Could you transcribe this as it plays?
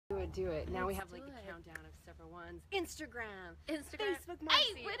do it. Now we have like the countdown of several ones. Instagram, Facebook,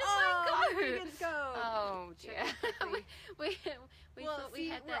 Marci. Hey, where did mine go? Regan's go. Oh, dear. we well, thought see, we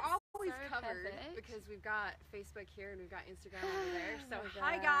had we're that always so covered perfect. because we've got Facebook here and we've got Instagram over there. So Oh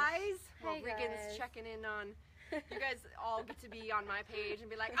my hi gosh. guys. Well, Hey, Regan's guys. checking in on. You guys all get to be on my page and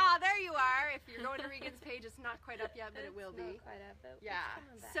be like, oh, there you are. If you're going to Regan's page, it's not quite up yet, but it will be. Not quite up, but Yeah. it's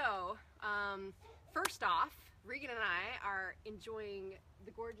coming back. So, first off, Regan and I are enjoying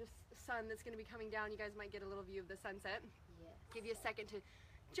the gorgeous sun that's going to be coming down. You guys might get a little view of the sunset. Yes. Give you a second to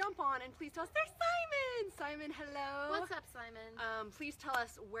jump on and please tell us. There's Simon! Simon, hello. What's up, Simon? Please tell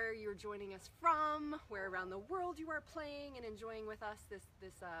us where you're joining us from, where around the world you are playing and enjoying with us this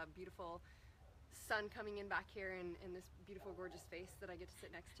beautiful sun coming in back here and this beautiful, gorgeous face that I get to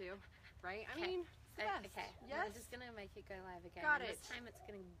sit next to, right? I mean, it's the best. Okay. Yes? I'm just gonna make it go live again. Got and it. This time it's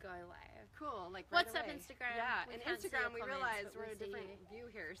gonna go live. Cool, like right What's up, away. Instagram? Yeah, We and can't see Instagram your we comments, realize but we're in we a different see view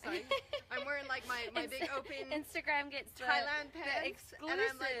here. So I'm wearing like my big open Instagram gets Thailand the pants, exclusive. and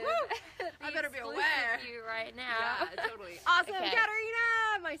I'm like, woo! I better be aware. You right now. Yeah, totally. Awesome, Okay.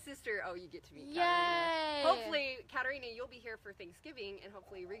 Katarina, my sister. Oh, you get to meet Yay! Katarina. Hopefully, Katarina, you'll be here for Thanksgiving, and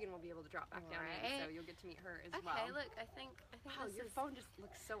hopefully Regan will be able to drop back down in, Right. so you'll get to meet her as Okay, well. look, I think Wow, this your is... phone just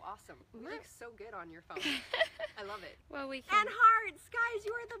looks so awesome. You look so good on your phone. I love it. Well, we can... And hearts, guys,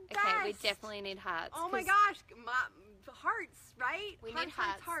 you are the best. Okay, we definitely need hearts. Oh my 'cause gosh, hearts, right? We hearts, need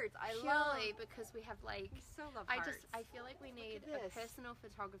hearts. hearts. I Purely love. because we have like... We so love hearts. I feel like we need a this. personal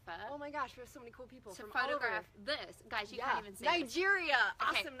photographer Oh my gosh, we have so many cool people to from photograph all over. this. Guys, you Yeah. can't even see this. Nigeria,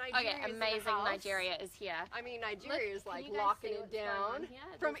 Okay, awesome Nigeria. Okay, amazing Nigeria is here. I mean, Nigeria Look, is like can you guys locking see it what's going down. on here?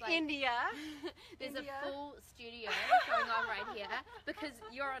 From There's, like- India. There's India. a full studio going on right here because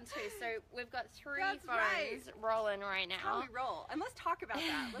you're on two. So we've got three That's phones rolling right That's how now. we roll. And let's talk about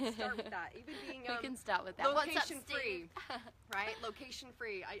that. Let's start with that. Even being We can start with that. What's up, location Steve? free, right? Location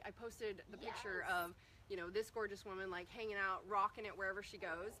free. I posted the picture Yes. of, you know, this gorgeous woman like hanging out, rocking it wherever she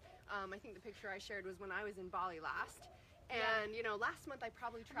goes. I think the picture I shared was when I was in Bali last. And, you know, last month I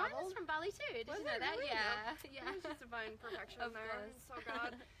probably traveled. Mine was from Bali too. Did Was you know it that? really? Yeah. No. Yeah. It was just divine perfection Of there. course. So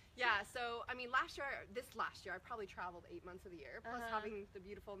God. Yeah, so I mean last year I probably traveled 8 months of the year. Plus having the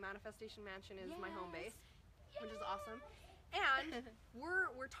beautiful Manifestation Mansion is my home base, which is awesome. And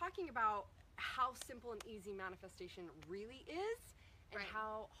we're talking about how simple and easy manifestation really is and Right.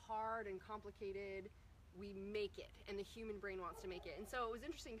 how hard and complicated we make it, and the human brain wants to make it. And so it was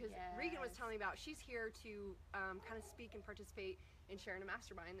interesting because Regan was Yes. telling me about she's here to kind of speak and participate and share in a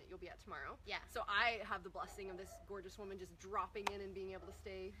mastermind that you'll be at tomorrow. Yeah. So I have the blessing of this gorgeous woman just dropping in and being able to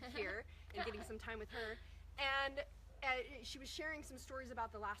stay here and getting some time with her. And she was sharing some stories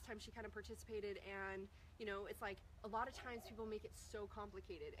about the last time she kind of participated, and you know, it's like a lot of times people make it so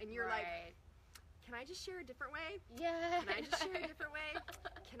complicated, and you're like, Right. can I just share a different way? Yeah. Can I just share a different way?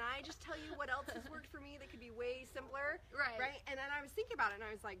 Can I just tell you what else has worked for me that could be way simpler? Right. Right? And then I was thinking about it and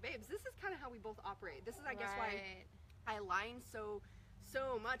I was like, babes, this is kind of how we both operate. This is, I guess, why Right. I aligned so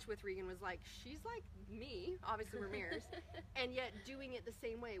much with Regan. Was like, she's like me, obviously we're mirrors, and yet doing it the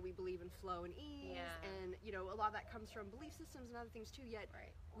same way. We believe in flow and ease, Yeah. and you know, a lot of that comes from belief systems and other things too, yet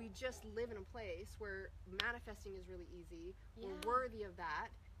Right. we just live in a place where manifesting is really easy. Yeah. We're worthy of that.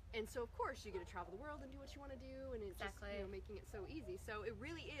 And so of course you get to travel the world and do what you want to do, and it's just, Exactly. you know, making it so easy. So it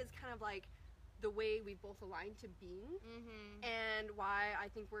really is kind of like the way we both aligned to being, Mm-hmm. and why I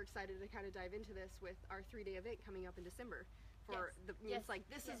think we're excited to kind of dive into this with our 3-day event coming up in December. For Yes. the, Yes. it's like,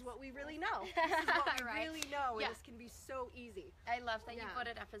 this is Yes. what we really know. This is what we Right. really know, and Yeah. this can be so easy. I love that you Yeah. brought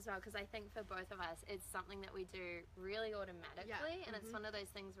it up as well, because I think for both of us it's something that we do really automatically. Yeah. And it's one of those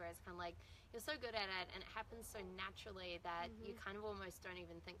things where it's kind of like you're so good at it and it happens so naturally that you kind of almost don't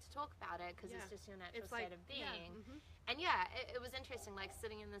even think to talk about it because Yeah. it's just your natural It's state like, of being. yeah, And yeah, it was interesting, like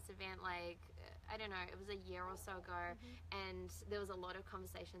sitting in this event, like I don't know, it was a year or so ago, and there was a lot of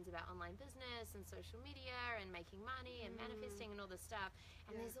conversations about online business and social media and making money and manifesting and all this stuff.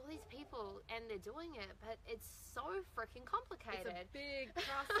 And Yeah. there's all these people and they're doing it, but it's so freaking complicated. It's a big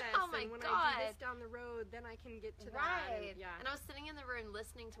process. Oh my and when I God. do this down the road, then I can get to that. Right. And, yeah. And I was sitting in the room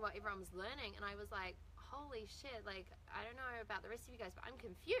listening to what everyone was learning, and I was like, holy shit, like, I don't know about the rest of you guys, but I'm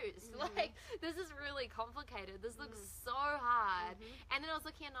confused. Like, this is really complicated. This looks so hard. And then I was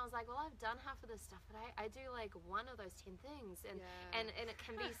looking and I was like, well, I've done half of this stuff, but I do like one of those 10 things, and and it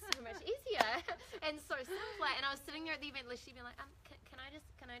can be so much easier and so simpler. And I was sitting there at the event literally being like, can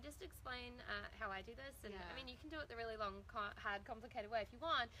I just explain how I do this? And I mean, you can do it the really long, hard, complicated way if you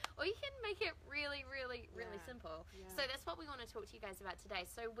want, or you can make it really, really, really simple. So that's what we want to talk to you guys about today.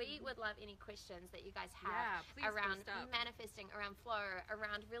 So we would love any questions that you guys have around manifesting, around flow,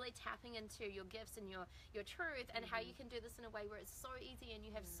 around really tapping into your gifts and your truth, and how you can do this in a way where it's so easy and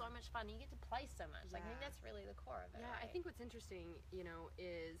you have so much fun and you get to play so much. Like, I think that's really the core of it. I think what's interesting, you know,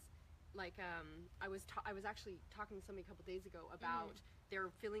 is like I was actually talking to somebody a couple days ago about they're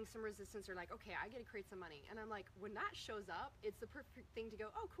feeling some resistance, or like, okay, I get to create some money, and I'm like, when that shows up, it's the perfect thing to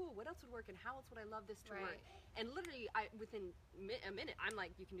go, oh cool, what else would work and how else would I love this to work? And literally within a minute I'm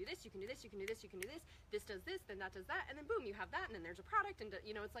like, you can do this, you can do this, you can do this, you can do this does this, then that does that, and then boom, you have that, and then there's a product, and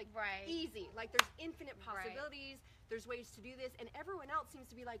you know, it's like easy, like there's infinite possibilities, there's ways to do this, and everyone else seems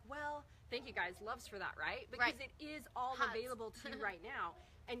to be like, well, thank you guys, loves for that, right? Because it is all available to you right now.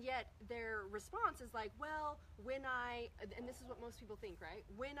 And yet their response is like, well, when and this is what most people think, right?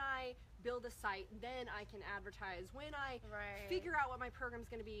 When I build a site, then I can advertise. When I figure out what my program's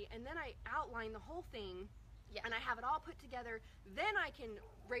going to be, and then I outline the whole thing, and I have it all put together, then I can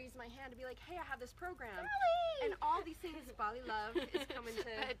raise my hand and be like, hey, I have this program. Bali! And all these things, Bali Love is coming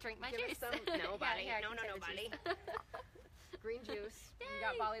to drink my give juice. us some, nobody, nobody. Green juice. Yay. We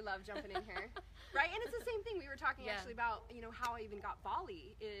got Bali Love jumping in here. Right, and it's the same thing. We were talking actually about, you know, how I even got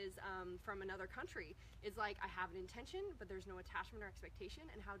Bali is from another country. Is like, I have an intention, but there's no attachment or expectation,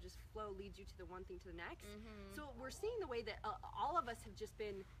 and how just flow leads you to the one thing to the next. So we're seeing the way that all of us have just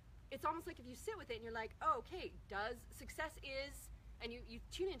been, it's almost like if you sit with it and you're like, oh, okay, success is, and you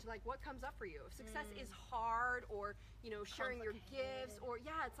tune into like what comes up for you. If success is hard, or, you know, sharing your gifts, or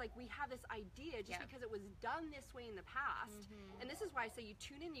it's like we have this idea just because it was done this way in the past. And this is why I say you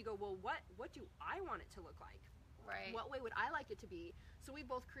tune in, you go, well, what do I want it to look like? Right. What way would I like it to be? So we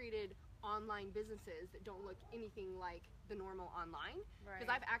both created online businesses that don't look anything like the normal online. Because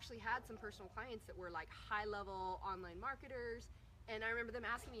I've actually had some personal clients that were like high level online marketers, and I remember them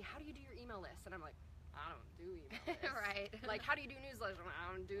asking me, how do you do your email list? And I'm like, I don't do email lists. Like, how do you do newsletters? I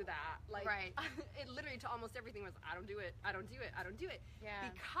don't do that. Like, it literally to almost everything was, I don't do it, I don't do it, I don't do it.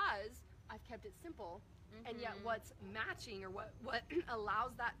 Because I've kept it simple. And yet what's matching, or what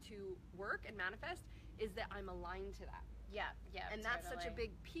allows that to work and manifest, is that I'm aligned to that. And that's such a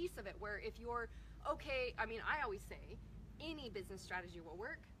big piece of it, where if you're, okay, I mean, I always say, any business strategy will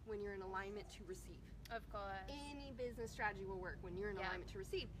work when you're in alignment to receive. Of course. Any business strategy will work when you're in alignment to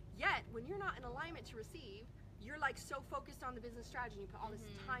receive. Yet, when you're not in alignment to receive, you're like so focused on the business strategy, and you put all this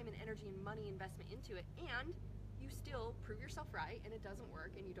time and energy and money investment into it, and you still prove yourself right, and it doesn't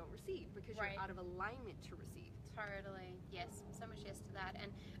work, and you don't receive because you're out of alignment to receive. Totally. Yes. So much yes to that.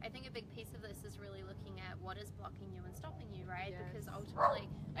 And I think a big piece of this is really looking at what is blocking you and stopping you, right? Because ultimately,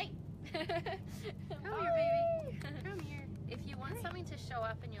 hey, come here, baby. Come here. If you want something to show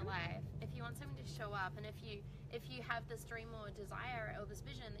up in your life, if you want something to show up, and if you have this dream or desire or this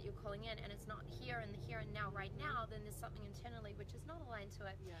vision that you're calling in, and it's not here and now, right now, then there's something internally which is not aligned to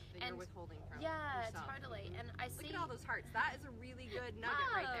it. That you're withholding from yourself. Totally. And I see. Look at all those hearts. That is a really good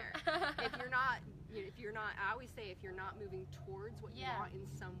nugget right there. If you're not, I always say, if you're not moving towards what you want in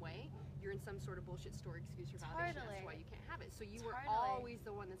some way, you're in some sort of bullshit story, excuse or validation. That's why you can't have it. So you were always the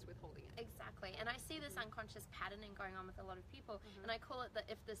one that's withholding it. Exactly. And I see this unconscious patterning going on with a lot of people, and I call it the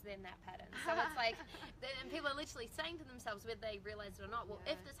if this then that pattern. So it's like, and people are literally saying to themselves, whether they realize it or not, well,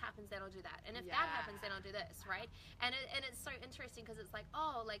 if this happens, then I'll do that, and if that happens, then I'll do this, right? And it's so interesting, because it's like,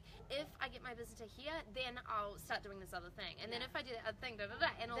 oh, like, if I get my business to here, then I'll start doing this other thing, and then if I do that other thing,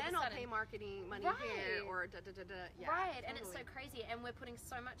 and all then of a I'll pay marketing money here, or and it's so crazy, and we're putting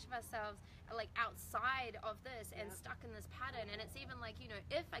so much of ourselves like outside of this and stuck in this pattern. And it's even like, you know,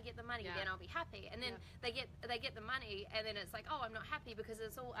 if I get the money, then I'll be happy, and then they get the money, and then it's like, oh, I'm not happy, because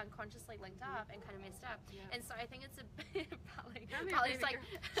it's all unconsciously linked up and kind of messed up. And so I think it's a bit Polly's like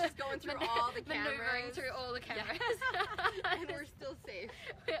she's going through all the cameras, maneuvering through all the cameras, and we're still safe.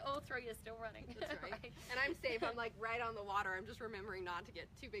 All three are still running. That's right. And I'm safe. I'm like right on the water. I'm just remembering not to get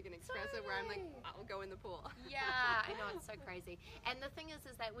too big and expressive, where I'm like, I'll go in the pool. I know, it's so crazy. And the thing is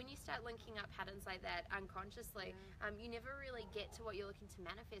that when you start linking up patterns like that unconsciously, you never really get to what you're looking to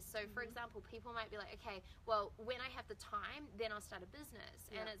manifest. So for example, people might be like, okay, well, when I have the time, then I'll start a business.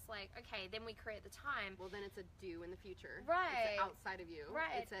 And it's like, okay, then we create the time. Well, then it's a do in the future. Right. It's outside of you.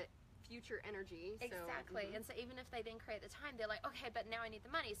 Right. It's a future energy. Exactly. And so even if they then create the time, they're like, okay, but now I need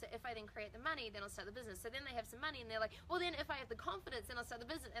the money. So if I then create the money, then I'll start the business. So then they have some money and they're like, well, then if I have the confidence, then I'll start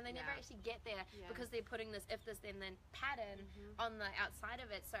the business. And they never actually get there because they're putting this if, this, then pattern on the outside of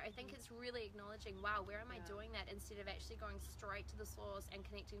it. So I think it's really acknowledging, wow, where am I doing that, instead of actually going straight to the source and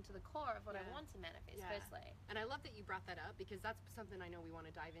connecting to the core of what I want to manifest firstly. And I love that you brought that up, because that's something I know we want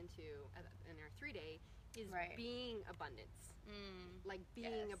to dive into in our 3-day is being abundance. Like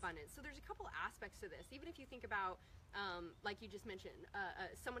being abundance. So there's a couple aspects to this. Even if you think about, like you just mentioned,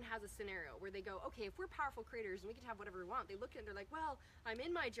 someone has a scenario where they go, okay, if we're powerful creators and we can have whatever we want, they look at it and they're like, well, I'm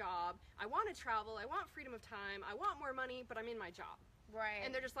in my job, I want to travel, I want freedom of time, I want more money, but I'm in my job. Right.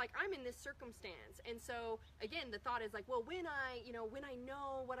 And they're just like, I'm in this circumstance. And so, again, the thought is like, well, when I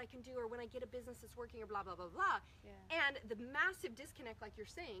know what I can do, or when I get a business that's working, or blah, blah, blah, blah. And the massive disconnect, like you're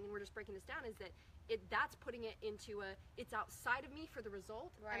saying, and we're just breaking this down, is that that's putting it into it's outside of me for the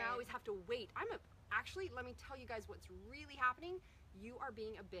result. And I always have to wait. Actually, let me tell you guys what's really happening. You are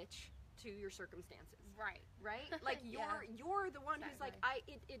being a bitch to your circumstances. Right? Like you're the one who's like,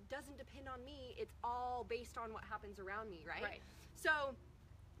 it doesn't depend on me. It's all based on what happens around me, right? So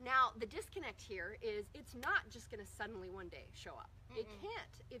now the disconnect here is, it's not just going to suddenly one day show up. It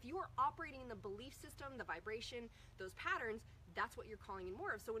can't. If you are operating in the belief system, the vibration, those patterns, that's what you're calling in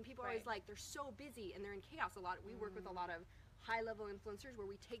more of. So when people are always like, they're so busy and they're in chaos, we work with a lot of high-level influencers where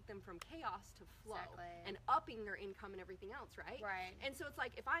we take them from chaos to flow and upping their income and everything else, right? And so it's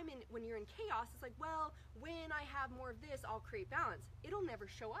like, when you're in chaos, it's like, well, when I have more of this, I'll create balance. It'll never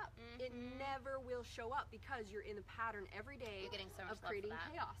show up. It never will show up, because you're in the pattern every day of creating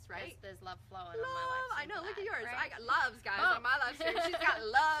chaos, right? There's love flowing on my life. I know, look at yours. I got loves, guys, on my live stream. She's got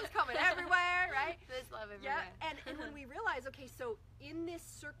loves coming everywhere, right? There's love everywhere. And when we realize, okay, so in this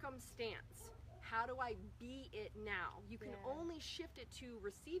circumstance, how do I be it now? You can only shift it to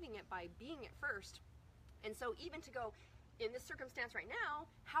receiving it by being it first. And so even to go, in this circumstance right now,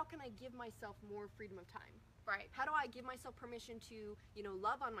 how can I give myself more freedom of time? How do I give myself permission to,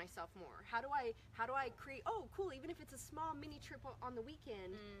 love on myself more? How do I create, oh, cool, even if it's a small mini trip on the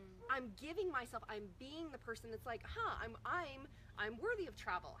weekend, I'm giving myself, I'm being the person that's like, I'm worthy of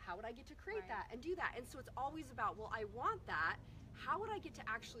travel. How would I get to create that and do that? And so it's always about, well, I want that. How would I get to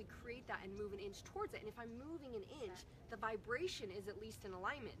actually create that and move an inch towards it? And if I'm moving an inch, the vibration is at least in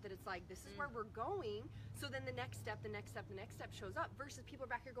alignment, that it's like, this is where we're going. So then the next step shows up, versus people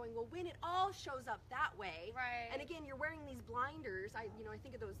are back here going, well, when it all shows up that way. And again, you're wearing these blinders. I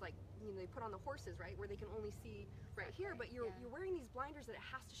think of those, like, they put on the horses, right? Where they can only see right here, but you're wearing these blinders that it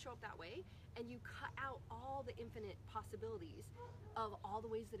has to show up that way. And you cut out all the infinite possibilities of all the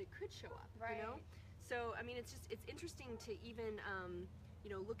ways that it could show up, So, I mean, it's interesting to even,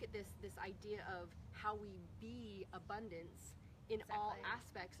 look at this idea of how we be abundance in all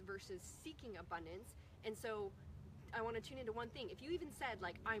aspects versus seeking abundance. And so I want to tune into one thing. If you even said,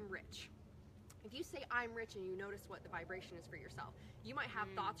 like, I'm rich, if you say I'm rich and you notice what the vibration is for yourself, you might have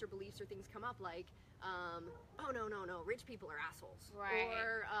thoughts or beliefs or things come up like, oh, no, rich people are assholes.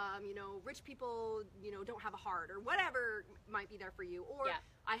 Or, rich people, don't have a heart, or whatever might be there for you. Or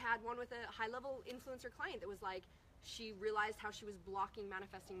I had one with a high-level influencer client that was like, she realized how she was blocking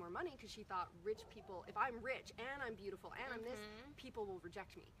manifesting more money because she thought rich people, if I'm rich and I'm beautiful and I'm this, people will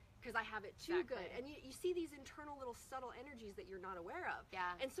reject me because I have it too good. And you see these internal little subtle energies that you're not aware of.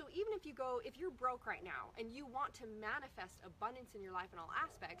 And so even if you're broke right now and you want to manifest abundance in your life in all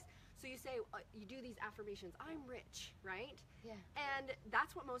aspects, so you say, you do these affirmations, I'm rich, right? And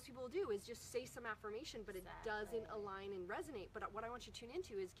that's what most people will do, is just say some affirmation, but it doesn't align and resonate. But what I want you to tune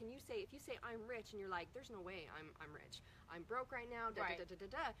into is, if you say I'm rich and you're like, there's no way I'm rich, I'm broke right now, but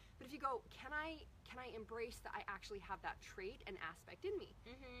if you go, can I embrace that I actually have that trait and aspect in me?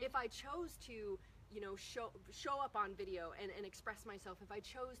 If I chose to show up on video and express myself, if I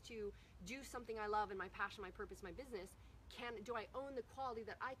chose to do something I love and my passion, my purpose, my business, do I own the quality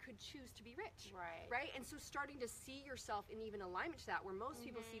that I could choose to be rich? Right? And so starting to see yourself in even alignment to that, where most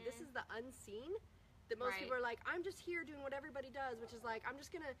people see this is the unseen, that most people are like, I'm just here doing what everybody does, which is like, I'm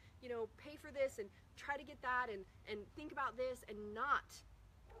just gonna, pay for this and try to get that and think about this and not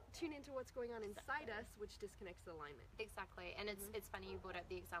tune into what's going on inside us, which disconnects the alignment. Exactly. And it's funny you brought up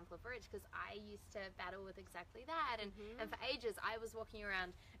the example of rich, because I used to battle with exactly that, and for ages I was walking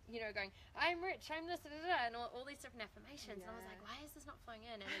around going, I'm rich, I'm this, and all these different affirmations, and I was like, why is this not flowing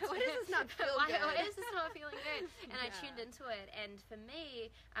in? And why does this not feel good? Why is this not feeling good? And I tuned into it, and for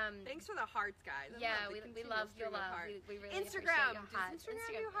me, thanks for the hearts, guys. We love your love. We really Instagram. Does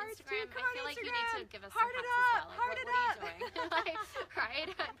Instagram do hearts? Instagram. Come I on, feel like Instagram. you need to give us Heart some it hearts up. as well. Heart it what up. are you doing?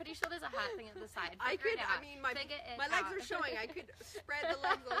 Right? pretty sure there's a heart thing at the side. I Figure could, it out. I mean, my Figure legs out. are showing. I could spread the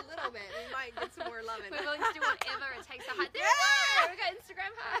legs a little bit. We might get some more love in. We're willing to do whatever it takes to hide. There we go! We got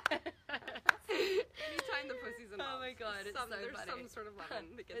Instagram heart. Anytime the pussy's involved. Oh my god, it's so there's funny. some sort of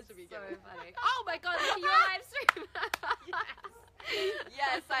lemon that gets to be given. So funny. Oh my god, look at your live stream.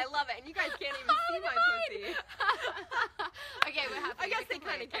 Yes, I love it. And you guys can't even see my pussy. Okay, we're happy. I guess they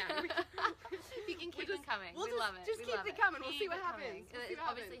kind of can. You can keep them coming. We'll we love it. Just we keep love it coming. We'll see Keep what it coming. happens. It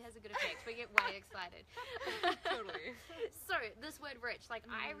obviously has a good effect. We get way excited. Totally. So, this word rich, like,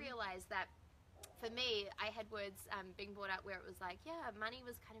 I realized that for me, I had words being brought up where it was like, yeah, money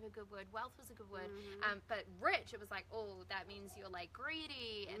was kind of a good word, wealth was a good word, but rich, it was like, oh, that means you're like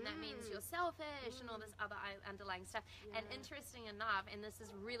greedy, and that means you're selfish, and all this other underlying stuff. And interesting enough, and this is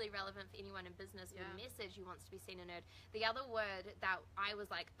really relevant for anyone in business with a message who wants to be seen and heard, the other word that I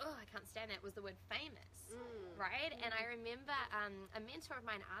was like, oh, I can't stand it, was the word famous, right? And I remember a mentor of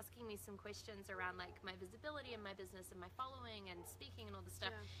mine asking me some questions around like my visibility in my business and my following and speaking and all this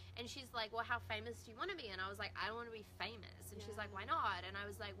stuff. And she's like, well, how famous do you want to be? And I was like, I don't want to be famous. And she's like, why not? And I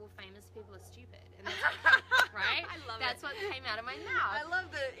was like, well, famous people are stupid. And that's right? I love That's what came out of my mouth. I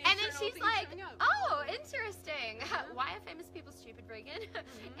love the And then she's like, showing up. oh, interesting. Why are famous people stupid, Regan?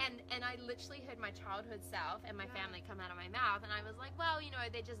 And I literally heard my childhood self and my family come out of my mouth. And I was like, well, you know,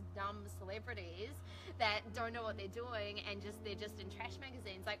 they're just dumb celebrities that don't know what they're doing, and they're just in trash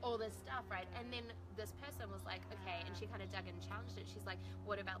magazines, like all this stuff, right? And then this person was like, okay, and she kind of dug in and challenged it. She's like,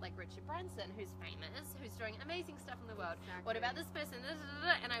 what about like Richard Branson, who's famous, who's doing amazing stuff in the world? What about this person?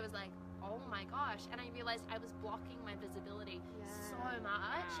 And I was like, oh my gosh. And I realized I was blocking my visibility so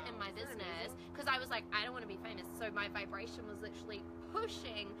much in my business because I was like, I don't want to be famous. So my vibration was literally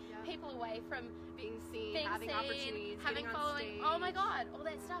pushing people away from being seen, having opportunities, having following. Oh my god, all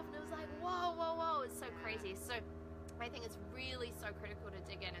that stuff. And it was like, whoa, whoa, whoa. It's so crazy. So I think it's really so critical to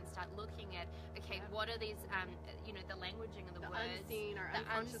dig in and start looking at, okay, what are these, you know, the languaging of the words, unseen, or the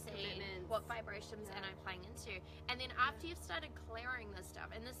unconscious unseen, commitments. what vibrations am I playing into? And then after you've started clearing this stuff,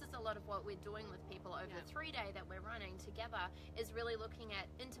 and this is a lot of what we're doing with people over the 3-day that we're running together, is really looking at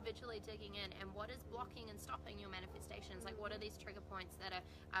individually digging in and what is blocking and stopping your manifestations. Like, what are these trigger points that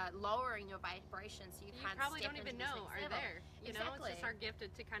are lowering your vibration so you can't probably step don't even into this know next are level. there. You know, it's just our gift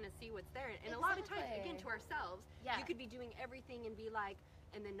to kind of see what's there. And a lot of times, again, to ourselves, you could be doing everything and be like,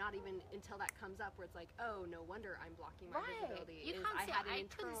 and then not even until that comes up where it's like, oh, no wonder I'm blocking my visibility. You can't I see had it. an I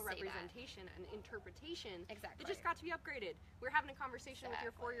internal couldn't see that. representation, an interpretation Exactly. that just got to be upgraded. We're having a conversation with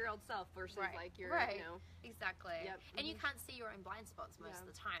your 4-year-old self versus like your, you know. Exactly. Yep. And you can't see your own blind spots most of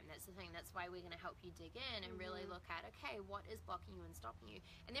the time. That's the thing. That's why we're going to help you dig in and really look at, okay, what is blocking you and stopping you?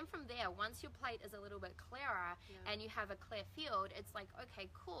 And then from there, once your plate is a little bit clearer and you have a clear field, it's like, okay,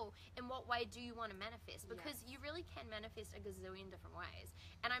 cool. In what way do you want to manifest? Because you really can manifest a gazillion different ways.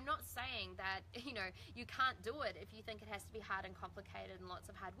 And I'm not saying that, you know, you can't do it if you think it has to be hard and complicated and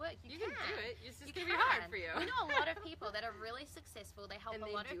lots of hard work. You can do it. It's just going to be hard for you. We know a lot of people that are really successful. They help and a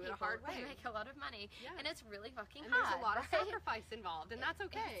lot of do people. It a hard way. They make a lot of money. And it's really fucking hard. There's a lot of sacrifice involved, and that's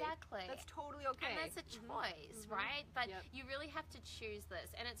okay. Exactly. That's totally okay. And that's a choice, right? But you really have to choose this.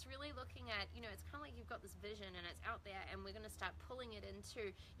 And it's really looking at, you know, it's kind of like you've got this vision and it's out there, and we're going to start pulling it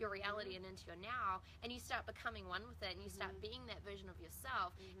into your reality and into your now, and you start becoming one with it, and you start being that version of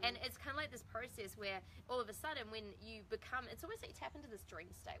yourself. And it's kind of like this process where all of a sudden when you become, it's almost like you tap into this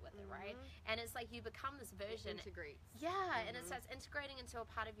dream state with it, right? And it's like you become this version. It integrates. Yeah, and it starts integrating into a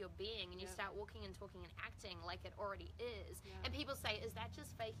part of your being, and you start walking and talking and acting like it already is. And people say, is that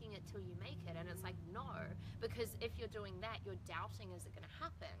just faking it till you make it? And it's like, no, because if you're doing that, you're doubting, is it going to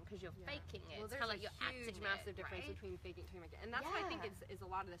happen? Because you're faking it. Well, it's there's kind of like you're acting massive it, difference right? between faking it till you make it. And that's what I think is a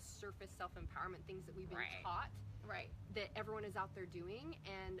lot of the surface self-empowerment things that we've been taught. That everyone is out there doing,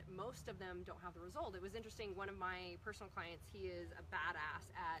 and most of them don't have the result. It was interesting, one of my personal clients, he is a badass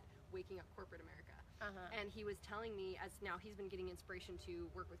at waking up corporate America. And he was telling me, as now he's been getting inspiration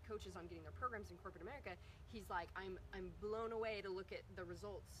to work with coaches on getting their programs in corporate America, he's like, I'm blown away to look at the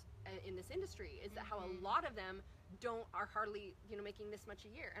results in this industry, is that how a lot of them are hardly, you know, making this much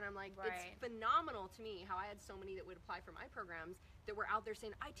a year. And I'm like, it's phenomenal to me how I had so many that would apply for my programs that were out there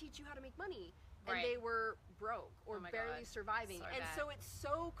saying, I teach you how to make money. And they were broke or barely surviving. So it's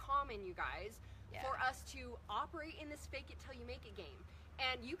so common, you guys, for us to operate in this fake it till you make it game.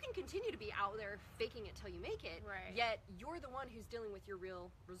 And you can continue to be out there faking it till you make it, yet you're the one who's dealing with your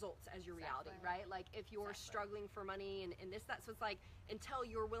real results as your reality, right? Like if you're struggling for money and this, that, so it's like until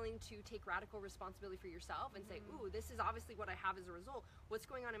you're willing to take radical responsibility for yourself and say, ooh, this is obviously what I have as a result. What's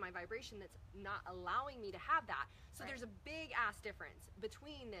going on in my vibration that's not allowing me to have that? So there's a big ass difference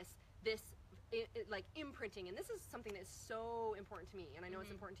between this like imprinting, and this is something that's so important to me, and I know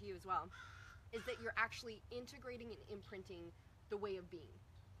it's important to you as well, is that you're actually integrating and imprinting the way of being.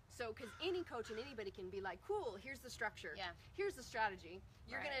 So, because any coach and anybody can be like, cool, here's the structure, here's the strategy,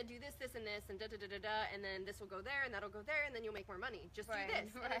 you're gonna do this, this, and this, and da-da-da-da-da, and then this will go there, and that'll go there, and then you'll make more money. Just do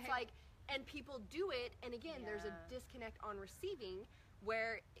this. And it's like, and people do it, and again, there's a disconnect on receiving,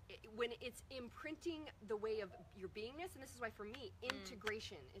 where when it's imprinting the way of your beingness, and this is why for me,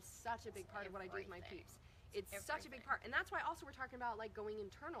 integration is such a big part of what I do with my peeps. It's such a big part, and that's why also we're talking about like going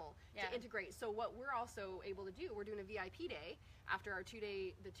internal to integrate. So what we're also able to do, we're doing a VIP day after our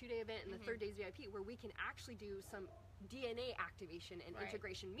the 2-day event and the third day's VIP, where we can actually do some DNA activation and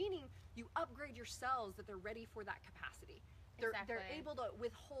integration, meaning you upgrade your cells that they're ready for that capacity. They're able to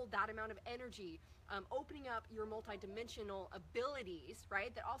withhold that amount of energy, opening up your multidimensional abilities,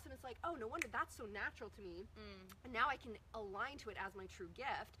 right? That also it's like, oh, no wonder that's so natural to me, and now I can align to it as my true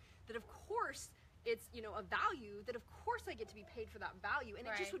gift. That of course it's, you know, a value, that of course I get to be paid for that value, and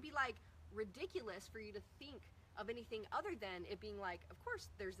it just would be like ridiculous for you to think of anything other than it being like, of course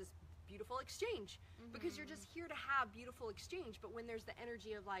there's this beautiful exchange, because you're just here to have beautiful exchange. But when there's the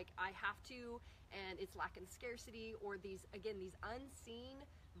energy of like, I have to, and it's lack and scarcity, or these unseen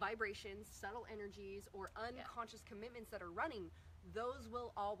vibrations, subtle energies, or unconscious commitments that are running, those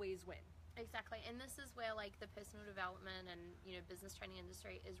will always win. Exactly, and this is where like the personal development and, you know, business training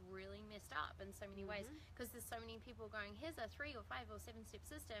industry is really messed up in so many ways, because there's so many people going, here's a 3 or 5 or 7-step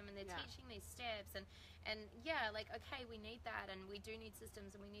system, and they're teaching these steps, and like, okay, we need that, and we do need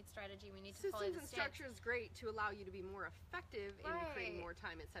systems, and we need strategy, we need to follow the steps. Systems and structure is great to allow you to be more effective in creating more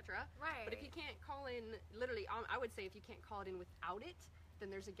time, etc. But if you can't call in, literally, I would say if you can't call it in without it, then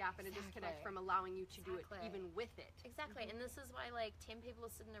there's a gap and a disconnect from allowing you to do it even with it. Exactly, and this is why like 10 people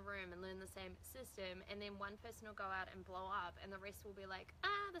will sit in a room and learn the same system, and then one person will go out and blow up, and the rest will be like,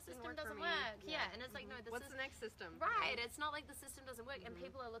 the system doesn't work. And it's like, no, what's the next system? It's not like the system doesn't work, and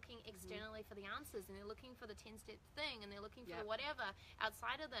people are looking externally for the answers, and they're looking for the 10-step thing, and they're looking for whatever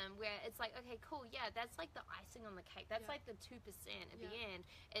outside of them, where it's like, okay, cool, that's like the icing on the cake. That's like the 2% at the end,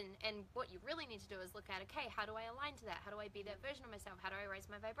 and what you really need to do is look at, okay, how do I align to that? How do I be that version of myself? How do I raise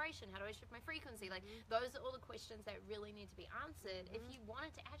my vibration? How do I shift my frequency? Like, those are all the questions that really need to be answered if you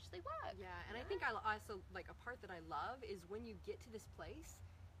want it to actually work. And I think I also, like, a part that I love is when you get to this place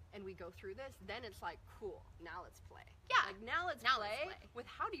and we go through this, then it's like, cool, now let's play. Like, now let's play with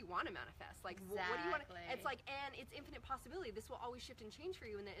how do you want to manifest? Like, what do you want to, it's like, and it's infinite possibility. This will always shift and change for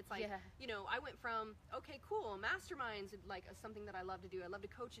you. And then it's like, you know, I went from, okay, cool, masterminds, like something that I love to do. I love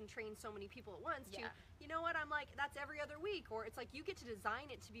to coach and train so many people at once, to, you know what, I'm like, that's every other week. Or it's like, you get to design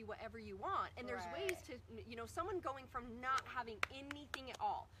it to be whatever you want. And there's ways to, you know, someone going from not having anything at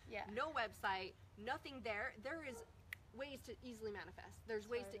all, no website, nothing there is ways to easily manifest. There's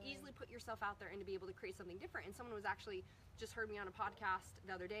ways to easily put yourself out there and to be able to create something different. And someone was actually just heard me on a podcast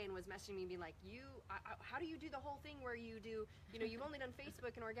the other day and was messaging me being like, how do you do the whole thing where you do, you know, you've only done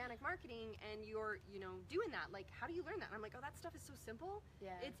Facebook and organic marketing and you're, you know, doing that. Like, how do you learn that? And I'm like, oh, that stuff is so simple.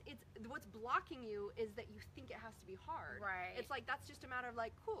 It's what's blocking you is that you think it has to be hard. It's like, that's just a matter of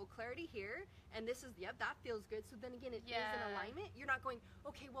like, cool, clarity here. And this is, that feels good. So then again, it is in alignment. You're not going,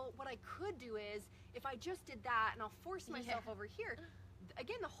 okay, well, what I could do is if I just did that and I'll force myself over here.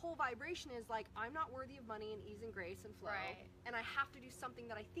 Again, the whole vibration is like, I'm not worthy of money and ease and grace and flow, and I have to do something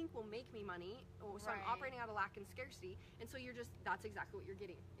that I think will make me money, or so I'm operating out of lack and scarcity, and so you're just, that's exactly what you're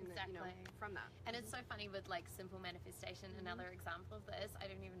getting in the, you know, from that. And it's so funny with like simple manifestation. Another example of this,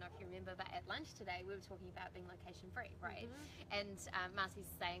 I don't even know if you remember, but at lunch today we were talking about being location free, right? And Marci's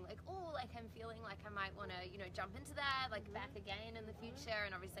saying like, oh, like I'm feeling like I might want to, you know, jump into that, like back again in the future,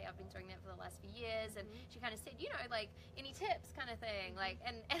 and obviously I've been doing that for the last few years, and she kind of said, you know, like, any tips kind of thing. Like,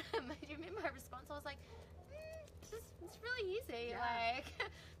 and do you remember her response? I was like, it's really easy. Like,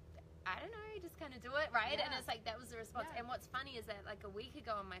 I don't know, you just kind of do it, right? And it's like, that was the response. And what's funny is that like a week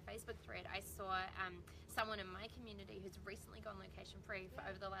ago on my Facebook thread, I saw someone in my community who's recently gone location free for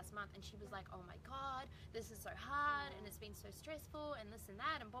over the last month, and she was like, oh my God, this is so hard, and it's been so stressful, and this and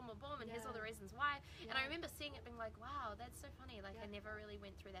that, and boom, boom, boom, and here's all the reasons why. And I remember seeing it being like, wow, that's so funny. Like, I never really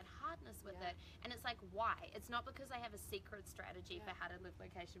went through that hardness with it. And it's like, why? It's not because I have a secret strategy for how to live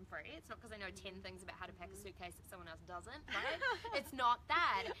location free. It's not because I know 10 things about how to pack a suitcase that someone else doesn't, right? It's not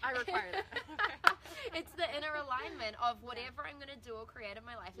that. I require that. It's the inner alignment of whatever I'm going to do or create in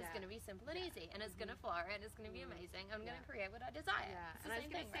my life is going to be simple and easy, and it's going to flow, and it's going to be amazing. I'm going to create what I desire. And I was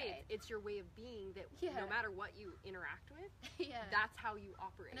going to say, it's your way of being that no matter what you interact with, that's how you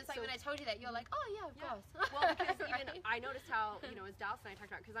operate. And it's like, when I told you that, you're like, oh yeah, of course. Well, because even I noticed how, you know, as Dallas and I talked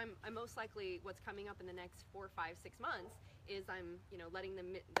about, because I'm most likely, what's coming up in the next 4, 5, 6 months is I'm, letting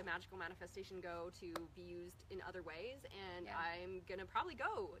the magical manifestation go to be used in other ways, and I'm gonna probably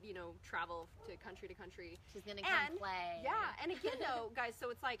go, travel to country. She's gonna come play. Yeah, and again though, guys, so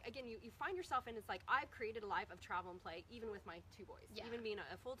it's like, again, you find yourself in, it's like, I've created a life of travel and play, even with my 2 boys, even being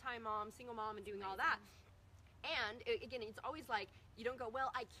a full-time mom, single mom, and doing all that. And again, it's always like, you don't go,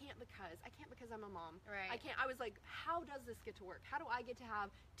 well, I can't because I'm a mom. Right. I was like, how does this get to work? How do I get to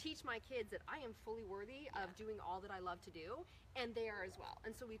teach my kids that I am fully worthy of doing all that I love to do, and they are as well.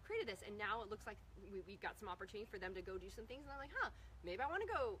 And so we've created this, and now it looks like we've got some opportunity for them to go do some things, and I'm like, maybe I want to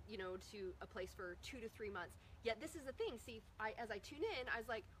go, to a place for 2 to 3 months. Yet this is the thing, see, as I tune in, I was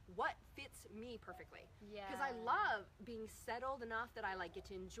like, what fits me perfectly? Yeah. Because I love being settled enough that I like get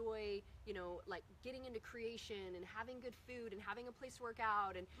to enjoy, like getting into creation and having good food and having a place to work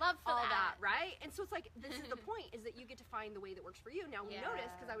out and love for all that, right? And so it's like, this is the point, is that you get to find the way that works for you. Now we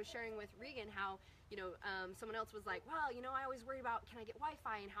noticed, because I was sharing with Regan how, someone else was like, well, I always worry about, can I get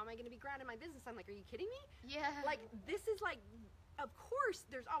Wi-Fi and how am I going to be grounded in my business? I'm like, are you kidding me? Yeah. Like, this is like, of course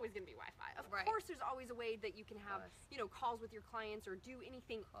there's always going to be Wi-Fi. Of course there's always a way that you can have, calls with your clients or do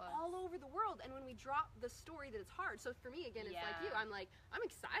anything all over the world. And when we drop the story that it's hard, so for me, again, it's like you, I'm like, I'm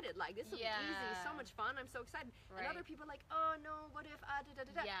excited. Like, this will be easy, so much fun. I'm so excited. And other people are like, oh no, what if,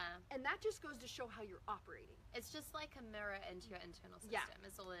 Yeah. And that just goes to show how you're operating. It's just like a mirror into your internal system.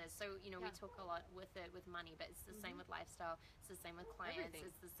 Is all it is. So, we talk a lot with money, but it's the same with lifestyle. It's the same with clients. Everything.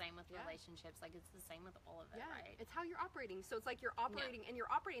 It's the same with relationships. Like, it's the same with all of it, right? It's how you're operating. So it's like you're operating, and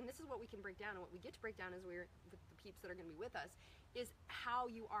you're operating. This is what we can break down, and what we get to break down is with the peeps that are going to be with us, is how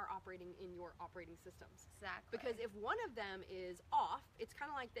you are operating in your operating systems. Exactly. Because if one of them is off, it's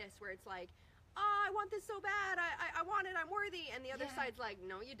kind of like this, where it's like, oh, I want this so bad, I want it, I'm worthy, and the other side's like,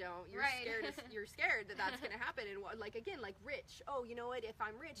 no, you don't. You're scared. You're scared that that's going to happen. And like, again, like rich. Oh, you know what? If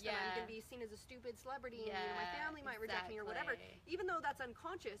I'm rich, then I'm going to be seen as a stupid celebrity, and my family might reject me or whatever. Even though that's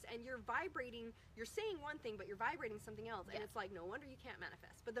unconscious, and you're vibrating, you're saying one thing, but you're vibrating something else, and it's like, no wonder you can't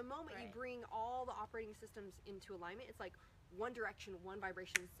manifest. But the moment you bring all the operating systems into alignment, it's like one direction, one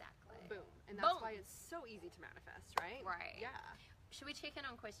vibration, boom, and that's why it's so easy to manifest, right? Right. Yeah. Should we check in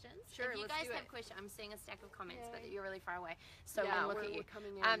on questions? Sure, if you let's guys do have it. questions, I'm seeing a stack of comments, but you're really far away, so we'll look at you.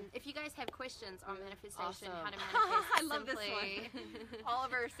 Coming in. If you guys have questions on manifestation, Awesome. how to manifest, I love this one.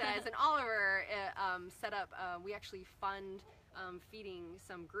 Oliver says, and Oliver set up, we actually fund feeding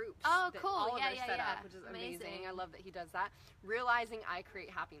some groups. Oh, that cool. Oliver set up, which is amazing. I love that he does that. Realizing I create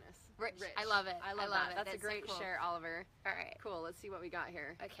happiness. Rich. I love it. I love that. That's a great so cool. share, Oliver. All right. Cool. Let's see what we got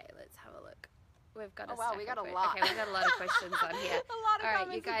here. Okay, let's have a look. We've got a we got a lot. Okay, we've got a lot of questions on here. A lot of All right,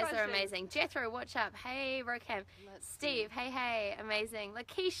 comments you guys and are questions. amazing. Jethro, what's up? Hey, Rocam. Steve, see. hey, amazing.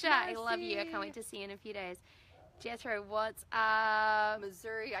 Lakeisha, I love you. I can't wait to see you in a few days. Jethro, what's up?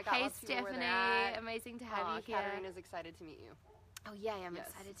 Missouri, I got Hey, lots of people where Stephanie, they're at. amazing to have you here. Katarina's excited to meet you. Oh, yay, I'm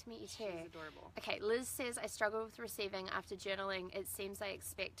excited to meet you too. She's adorable. Okay, Liz says, I struggle with receiving after journaling. It seems I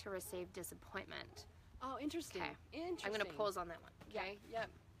expect to receive disappointment. Oh, interesting. Okay. Interesting. I'm going to pause on that one. Okay, yep.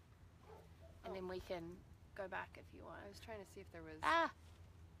 And then we can go back if you want. I was trying to see if there was...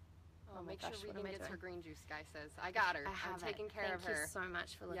 Oh my make gosh, sure what am Regan I gets her doing? green juice, Guy says. I got her. I have I'm taking care of her. Thank you so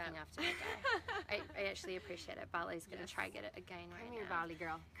much for looking after me, Guy. I actually appreciate it. Bali's going to try get it again right Come here, now. Bali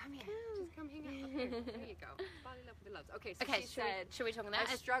girl. Come here. Just come hang out here. There you go. Bali love with the loves. Okay, so she said, should we talk on I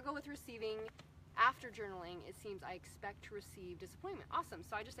that? struggle with receiving... After journaling, it seems I expect to receive disappointment. Awesome.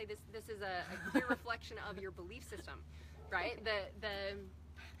 So I just say this is a clear reflection of your belief system, right?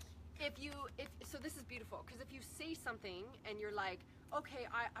 So this is beautiful, because if you say something and you're like, okay,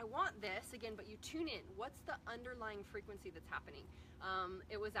 I want this, again, but you tune in, what's the underlying frequency that's happening?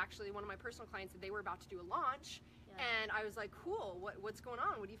 It was actually one of my personal clients that they were about to do a launch, and I was like, cool, what's going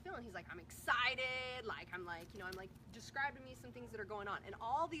on? What are you feeling? He's like, I'm excited, I'm describe to me some things that are going on, and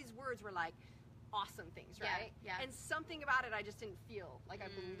all these words were like, awesome things, right? Yeah. And something about it I just didn't feel. I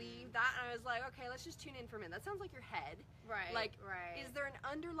believed that, and I was like, okay, let's just tune in for a minute. That sounds like your head. Right. Is there an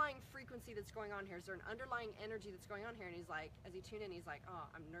underlying frequency that's going on here? Is there an underlying energy that's going on here? And he's like, as he tuned in, he's like, oh,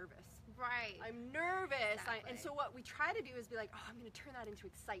 I'm nervous. Right. I'm nervous. Exactly. And so what we try to do is be like, oh, I'm going to turn that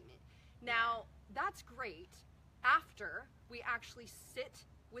into excitement. Now, that's great after we actually sit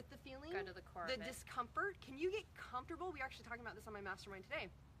with the feeling. Go to the core the of it. discomfort. Can you get comfortable? We were actually talking about this on my mastermind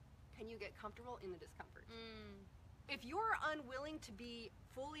today. Can you get comfortable in the discomfort? If you're unwilling to be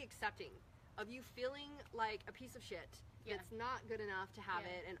fully accepting of you feeling like a piece of shit, it's not good enough to have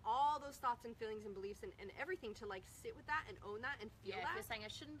it, and all those thoughts and feelings and beliefs and everything, to sit with that and own that and feel that. If you're saying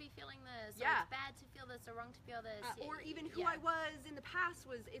I shouldn't be feeling this, or it's bad to feel this, or wrong to feel this. Or even who I was in the past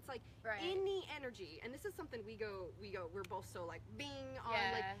was, it's like any energy, and this is something we're both so bing on,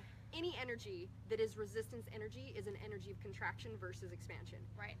 any energy energy that is resistance energy is an energy of contraction versus expansion.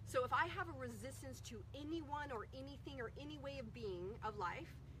 Right. So if I have a resistance to anyone or anything or any way of being of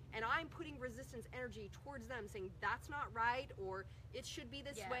life, and I'm putting resistance energy towards them, saying that's not right, or it should be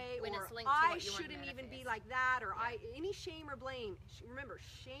this way, when or it's linked to I what you want to shouldn't even be manifest. like that, or any shame or blame. Remember,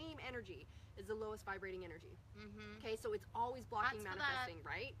 shame energy is the lowest vibrating energy. Okay, so it's always blocking manifesting,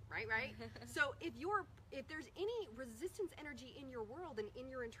 right? So if there's any resistance energy in your world and in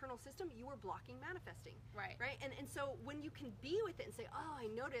your internal system, you are blocking manifesting. Right. And so when you can be with it and say, oh, I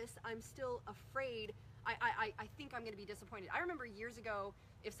notice I'm still afraid, I think I'm going to be disappointed. I remember years ago,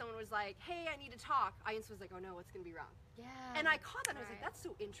 if someone was like, hey, I need to talk, I instantly was like, oh no, what's going to be wrong? Yeah. And I caught that and I was like, that's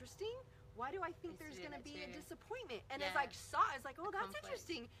so interesting. Why do I think there's going to be a disappointment? And as I saw, I was like, oh, that's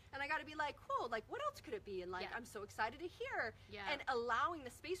interesting. And I got to be like, cool, like what else could it be? And like, I'm so excited to hear. And allowing the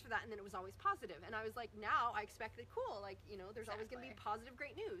space for that. And then it was always positive. And I was like, now I expect that, cool, like, you know, there's always going to be positive,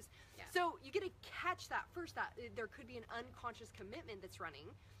 great news. So you get to catch that first, that there could be an unconscious commitment that's running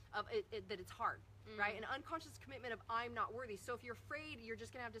of that it's hard, right? An unconscious commitment of I'm not worthy. So if you're afraid you're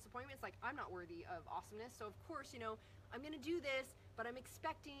just gonna have disappointments, like I'm not worthy of awesomeness, so of course, you know, I'm gonna do this, but I'm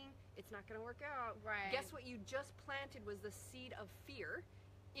expecting it's not gonna work out. Right. Guess what you just planted was the seed of fear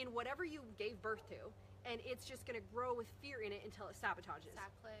in whatever you gave birth to, and it's just gonna grow with fear in it until it sabotages.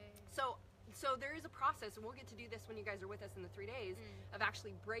 Exactly. So there is a process, and we'll get to do this when you guys are with us in the 3 days, of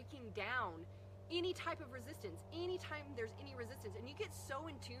actually breaking down any type of resistance, anytime there's any resistance, and you get so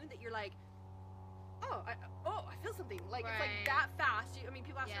in tune that you're like, I feel something. Like, it's like that fast. I mean,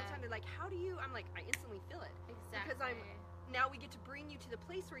 people ask me all the time, they're like, how do you? I'm like, I instantly feel it. Exactly. Because now we get to bring you to the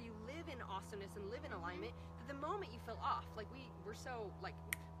place where you live in awesomeness and live in alignment, that the moment you feel off, like we're so, like,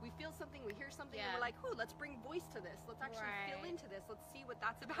 we feel something, we hear something, and we're like, ooh, let's bring voice to this. Let's actually feel into this. Let's see what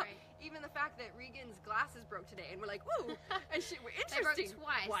that's about. Even the fact that Regan's glasses broke today, and we're like, ooh, and we're interesting. They broke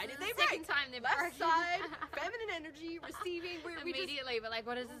twice. Why did they break? break? Second time they Left broke. side, feminine energy, receiving. Immediately, but like,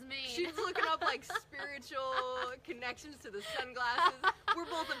 what does this mean? She's looking up like spiritual connections to the sunglasses. We're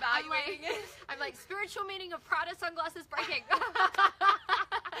both evaluating it. I'm like, spiritual meaning of Prada sunglasses breaking.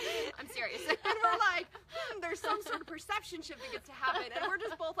 I'm serious. And we're like, there's some sort of perception shift that gets to happen, and we're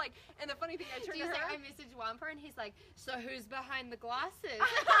just both like, and the funny thing, I turned to her. I messaged Wamper, and he's like, so who's behind the glasses?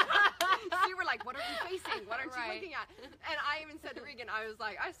 So you were like, what are you facing? What aren't you looking at? And I even said to Regan, I was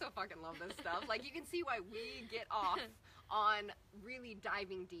like, I so fucking love this stuff. Like, you can see why we get off on really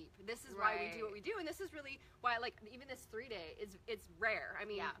diving deep. This is why we do what we do, and this is really why, like, even this 3-day it's rare. I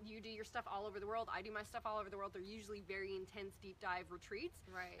mean, you do your stuff all over the world, I do my stuff all over the world. They're usually very intense deep dive retreats,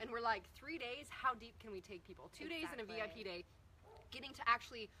 and we're like, 3 days, how deep can we take people? 2 days and a VIP day, getting to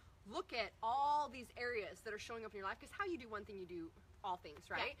actually look at all these areas that are showing up in your life, because how you do one thing, you do all things,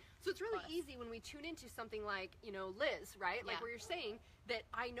 right? So it's really easy when we tune into something like, you know, Liz, right? Like where you're saying that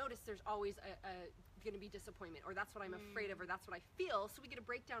I notice there's always going to be disappointment, or that's what I'm afraid of, or that's what I feel. So we get to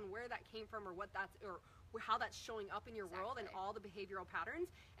break down where that came from, or what that's, or how that's showing up in your world, and all the behavioral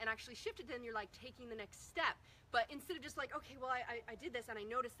patterns, and actually shift it. Then you're like taking the next step. But instead of just like, okay, well, I did this and I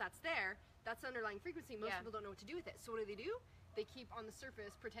noticed that's there, that's the underlying frequency. Most people don't know what to do with it. So what do? They keep on the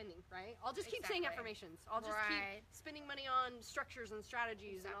surface pretending, right? I'll just keep saying affirmations. I'll just keep spending money on structures and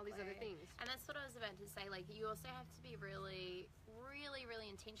strategies and all these other things. And that's what I was about to say. Like, you also have to be really, really, really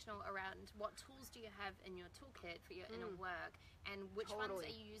intentional around what tools do you have in your toolkit for your inner work, and which ones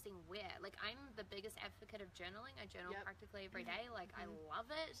are you using where. Like, I'm the biggest advocate of journaling. I journal practically every day. Like, I love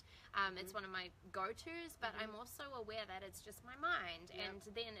it. It's one of my go-tos, but I'm also aware that it's just my mind. And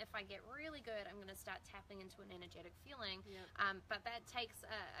then if I get really good, I'm going to start tapping into an energetic feeling. But that takes,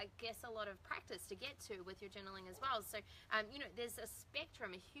 I guess, a lot of practice to get to with your journaling as well. So, you know, there's a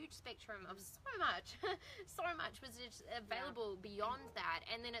spectrum, a huge spectrum of so much which is available beyond that.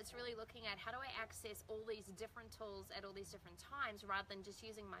 And then it's really looking at, how do I access all these different tools at all these different times, rather than just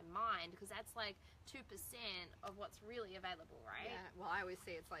using my mind, because that's like 2% of what's really available, right? Yeah, well, I always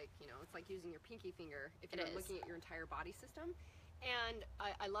say it's like, you know, it's like using your pinky finger if you're looking at your entire body system. And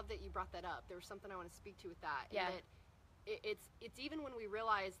I love that you brought that up. There was something I want to speak to with that. Yeah. That it's even when we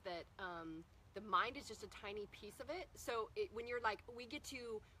realize that the mind is just a tiny piece of it. So when you're like, we get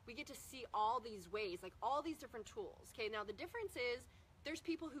to see all these ways, like all these different tools. Okay, now the difference is there's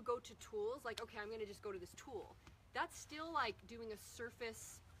people who go to tools like, okay, I'm going to just go to this tool. That's still like doing a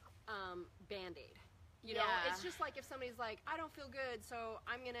surface band-aid. You know, it's just like if somebody's like, I don't feel good, so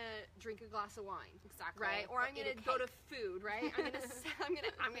I'm gonna drink a glass of wine. Exactly. Right? Or I'm gonna go to food, right? I'm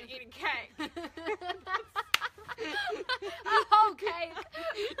gonna eat a cake. A whole cake.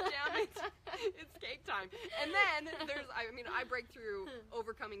 Damn it. It's cake time. And then I break through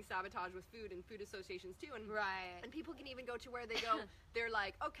overcoming sabotage with food and food associations too. And and people can even go to where they go, they're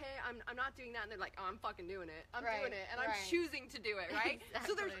like, okay, I'm not doing that, and they're like, oh, I'm fucking doing it. I'm doing it, and I'm choosing to do it, right?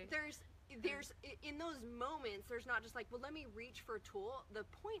 Exactly. So there's in those moments, there's not just like, well, let me reach for a tool. The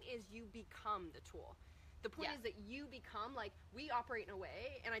point is you become the tool. The point is that you become, like, we operate in a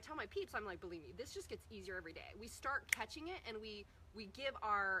way, and I tell my peeps, I'm like, believe me, this just gets easier every day. We start catching it, and we give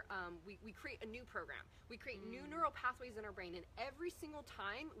our, we create a new program. We create new neural pathways in our brain, and every single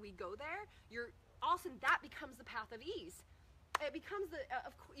time we go there, all of a sudden that becomes the path of ease. It becomes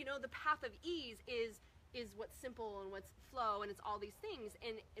the path of ease is what's simple and what's flow, and it's all these things,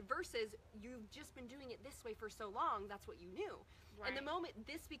 and versus you've just been doing it this way for so long, that's what you knew. And the moment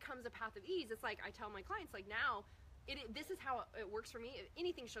this becomes a path of ease, it's like I tell my clients, like, now this is how it works for me. If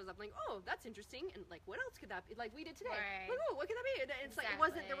anything shows up, like, oh, that's interesting, and like, what else could that be? Like we did today. Like, oh, what could that be? And it's like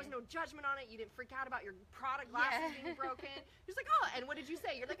there was no judgment on it. You didn't freak out about your product glasses being broken. You're just like, oh, and what did you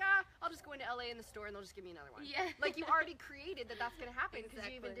say? You're like, I'll just go into LA in the store and they'll just give me another one. Like, you already created that's gonna happen because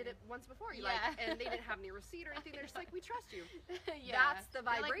you even did it once before. You and they didn't have any receipt or anything. They're just like, we trust you. That's the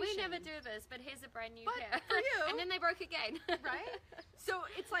vibration. Like, we never do this, but here's a brand new pair for you. And then they broke again. Right? So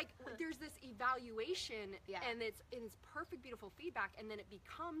it's like there's this evaluation, and it's perfect, beautiful feedback, and then it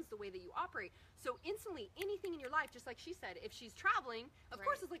becomes the way that you operate. So instantly, anything in your life, just like she said, if she's traveling, of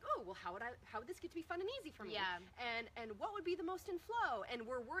course it's like, oh, well, how would this get to be fun and easy for me? And what would be the most in flow? And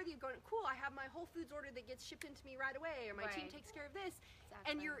we're worthy of going, cool, I have my Whole Foods order that gets shipped into me right away, or my team takes care of this.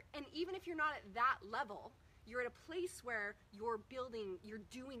 And even if you're not at that level, you're at a place where you're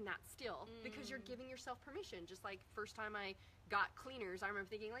doing that still, because you're giving yourself permission. Just like first time I got cleaners, I remember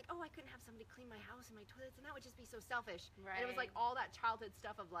thinking like, oh, I couldn't have somebody clean my house and my toilets, and that would just be so selfish. And it was like all that childhood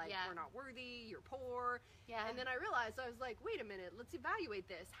stuff of like, we're not worthy, you're poor. And then I realized, I was like, wait a minute, let's evaluate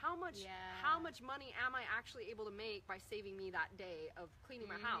this. How much money am I actually able to make by saving me that day of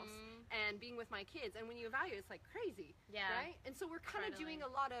cleaning my house and being with my kids? And when you evaluate, it's like crazy, right? And so we're kind of doing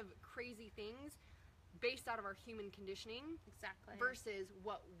a lot of crazy things based out of our human conditioning, versus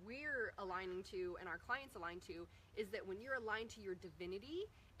what we're aligning to and our clients align to is that when you're aligned to your divinity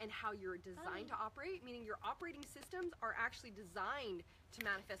and how you're designed to operate, meaning your operating systems are actually designed to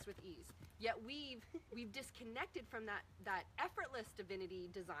manifest with ease. Yet we've disconnected from that effortless divinity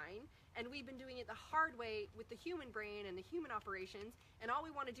design, and we've been doing it the hard way with the human brain and the human operations. And all we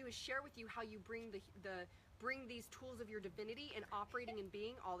want to do is share with you how you bring bring these tools of your divinity and operating and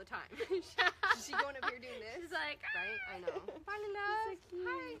being all the time. Is she going up here doing this? She's like, right? I know. Bye, Lila. So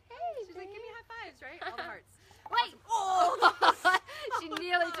hi. Hey. She's like, give me high fives, right? All the hearts. Wait. Awesome. Oh, she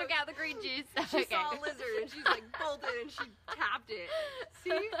nearly took out the green juice. She saw a lizard and she's like bolted and she tapped it.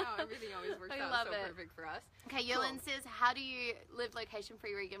 See how everything always works out so perfect for us. Okay, Yolyn says, how do you live location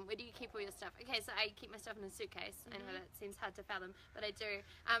free, Regan? Where do you keep all your stuff? Okay, so I keep my stuff in a suitcase. I know that seems hard to fathom, but I do.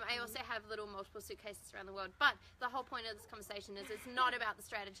 I also have little multiple suitcases around the world. But the whole point of this conversation is it's not about the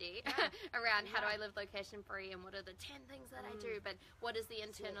strategy around how do I live location free and what are the 10 things that I do, but what is the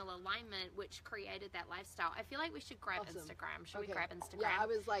internal alignment which created that lifestyle? I feel like we should grab Instagram. Should we grab Instagram? Yeah, I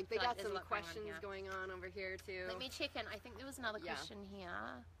was like, they got some questions going on over here too. Let me check in. I think there was another question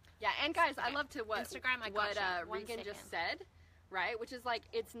here. Yeah, and guys, I love to what Regan just said, right? Which is like,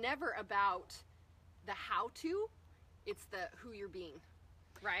 it's never about the how-to, it's the who you're being,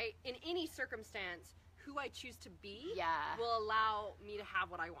 right? In any circumstance, who I choose to be will allow me to have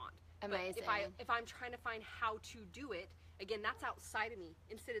what I want. Amazing. But if I'm trying to find how to do it, again, that's outside of me.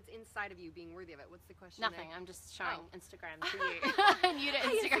 Instead, it's inside of you being worthy of it. What's the question? Nothing. I'm just showing Instagram to you. And you to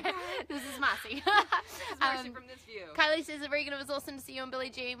Instagram. This is Marci. This is Marci from this view. Kylie says, Regan, it was awesome to see you on Billie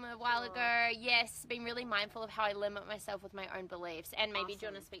Jean a while ago. Yes, being really mindful of how I limit myself with my own beliefs. And maybe do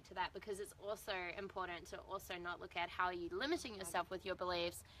you want to speak to that? Because it's also important to also not look at how you're limiting yourself with your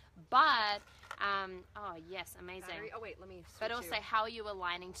beliefs. But, oh, yes, amazing. Battery? Oh, wait, let me switch. But also, how are you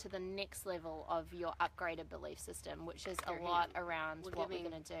aligning to the next level of your upgraded belief system, which is a lot around what we're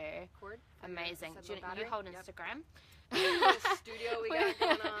going to do. Amazing. You hold Instagram. Studio we got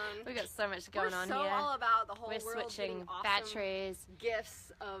going on. We got so much going on here. We're so all about the whole world. We're switching awesome batteries, gifts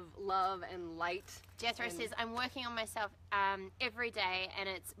of love and light. Jethro says, I'm working on myself every day, and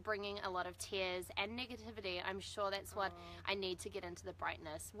it's bringing a lot of tears and negativity. I'm sure that's what I need to get into the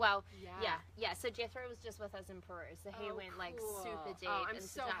brightness. Well, yeah. So Jethro was just with us in Peru, so he went like super deep. Oh, I'm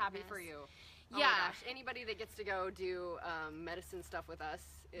so happy for you. Oh my gosh, anybody that gets to go do medicine stuff with us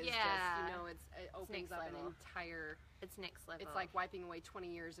is just, you know, it opens up an entire... It's next level. It's like wiping away 20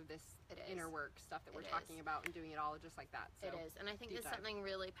 years of this inner work stuff that we're talking about and doing it all just like that. So it is. And I think there's something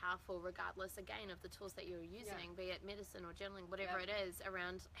really powerful, regardless, again, of the tools that you're using, be it medicine or journaling, whatever it is,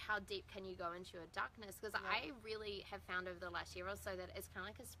 around how deep can you go into your darkness. Because I really have found over the last year or so that it's kind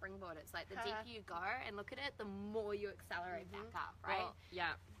of like a springboard. It's like the deeper you go and look at it, the more you accelerate back up, right?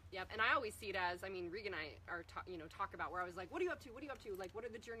 Well, Yep, and I always see it as, I mean, Regan and I are, talk about where I was like, what are you up to? What are you up to? Like, what are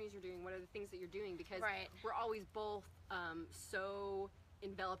the journeys you're doing? What are the things that you're doing? Because we're always both so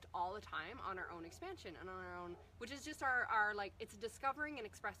enveloped all the time on our own expansion and on our own, which is just our like, it's discovering and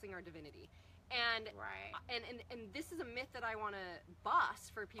expressing our divinity. And, and this is a myth that I want to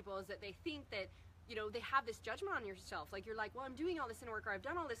bust for people, is that they think that, you know, they have this judgment on yourself. Like, you're like, well, I'm doing all this inner work, or I've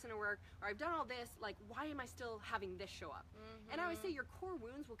done all this inner work, or I've done all this. Like, why am I still having this show up? And I would say your core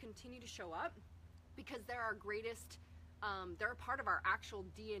wounds will continue to show up because they're our greatest, they're a part of our actual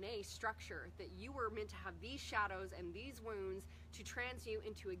DNA structure, that you were meant to have these shadows and these wounds to transmute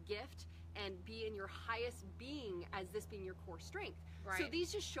into a gift and be in your highest being as this being your core strength. So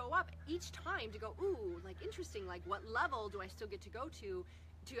these just show up each time to go, ooh, like, interesting, like, what level do I still get to go to?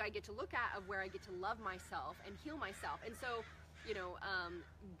 Do I get to look at of where I get to love myself and heal myself? And so, you know,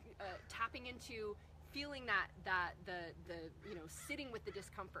 tapping into feeling that the you know, sitting with the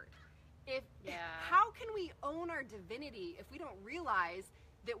discomfort. How can we own our divinity if we don't realize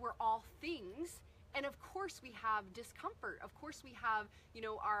that we're all things? And of course we have discomfort. Of course we have, you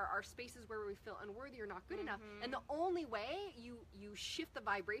know, our spaces where we feel unworthy or not good enough. And the only way you shift the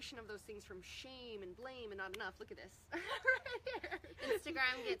vibration of those things from shame and blame and not enough. Look at this. Right here.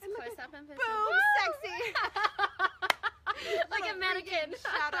 Instagram gets close up and boom, sexy. Like a mannequin.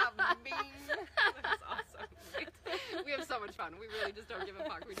 Shout out me. That's awesome. We have so much fun. We really just don't give a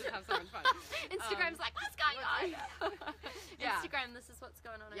fuck. We just have so much fun. Instagram's like, what's going on? Instagram, this is what's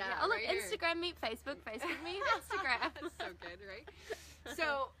going on. Oh, look, Instagram meet Facebook, Facebook meet Instagram. That's so good, right?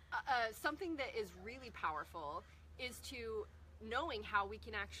 So something that is really powerful is to knowing how we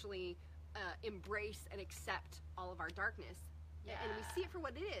can actually embrace and accept all of our darkness. And we see it for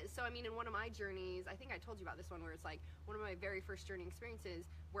what it is. So, I mean, in one of my journeys, I think I told you about this one, where it's like one of my very first journey experiences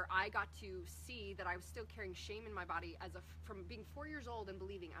where I got to see that I was still carrying shame in my body from being 4 years old and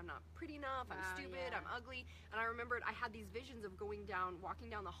believing I'm not pretty enough, I'm stupid, I'm ugly. And I remembered I had these visions of walking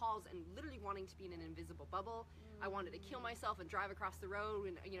down the halls and literally wanting to be in an invisible bubble. I wanted to kill myself and drive across the road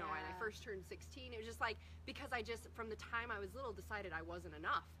when, you know, when I first turned 16. It was just like, because I just, from the time I was little, decided I wasn't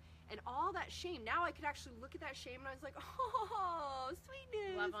enough. And all that shame, now I could actually look at that shame and I was like, oh,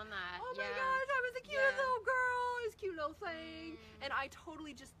 sweetness. Love on that. Oh my gosh, I was a cute little girl. I was a cute little thing. And I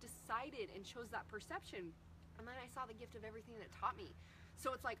totally just decided and chose that perception. And then I saw the gift of everything that it taught me.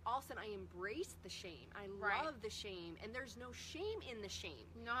 So it's like, all of a sudden I embraced the shame. I love the shame. And there's no shame in the shame.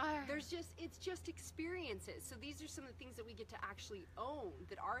 No. It's just experiences. So these are some of the things that we get to actually own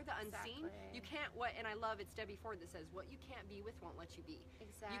that are the unseen. You can't, and I love, it's Debbie Ford that says, what you can't be with won't let you be.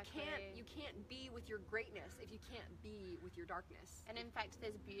 Exactly. You can't be with your greatness if you can't be with your darkness. And in fact,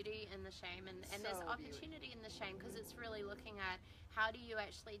 there's beauty in the shame, and there's opportunity in the shame, because it's really looking at how do you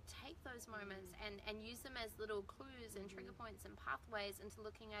actually take those moments and use them as little clues and trigger points and pathways into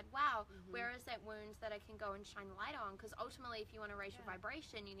looking at, wow, where is that wound that I can go and shine light on? Because ultimately, if you want to raise your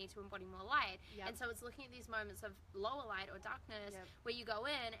vibration, you need to embody more light. And so it's looking at these moments of lower light or darkness where you go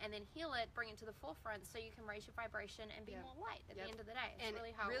in and then heal it, bring it to the forefront so you can raise your vibration and be more light at the end of the day. It's and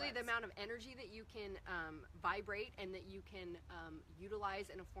really how really it works. The amount of energy that you can vibrate and that you can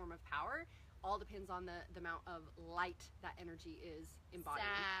utilize in a form of power all depends on the amount of light that energy is embodying.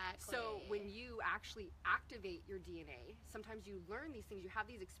 Exactly. So when you actually activate your DNA, sometimes you learn these things, you have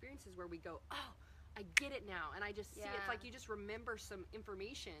these experiences where we go, oh, I get it now. And I just see it's like you just remember some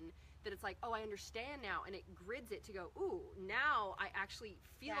information that it's like, oh, I understand now. And it grids it to go, ooh, now I actually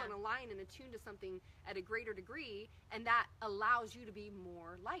feel and align and attune to something at a greater degree. And that allows you to be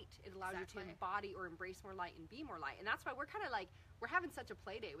more light. It allows you to embody or embrace more light and be more light. And that's why we're kind of like, we're having such a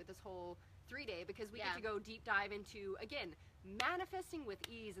play day with this whole 3-day, because we get to go deep dive into, again, manifesting with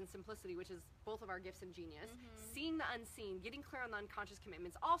ease and simplicity, which is both of our gifts and genius, seeing the unseen, getting clear on the unconscious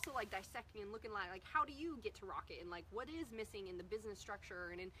commitments, also like dissecting and looking like how do you get to rock it, and like what is missing in the business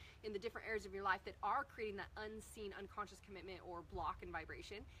structure and in the different areas of your life that are creating that unseen unconscious commitment or block in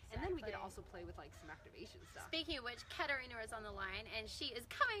vibration. And then we get to also play with like some activation stuff. Speaking of which, Katarina is on the line and she is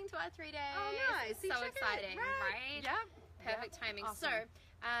coming to our 3 days. Oh, nice. So exciting, right? Yeah. Perfect timing. Awesome.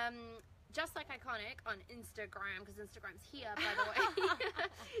 So, just like Iconic on Instagram, because Instagram's here, by the way,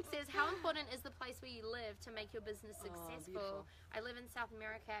 says, how important is the place where you live to make your business successful? I live in South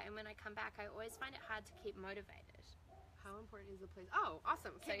America, and when I come back, I always find it hard to keep motivated. How important is the place? Oh,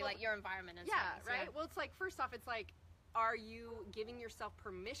 awesome. Okay, so, like, your environment and stuff. Yeah, right? Well, it's like, first off, it's like, are you giving yourself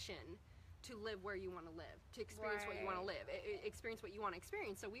permission to live where you want to live, to experience what you want to live, experience what you want to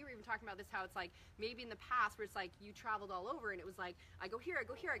experience? So we were even talking about this, how it's like maybe in the past where it's like you traveled all over and it was like, I go here,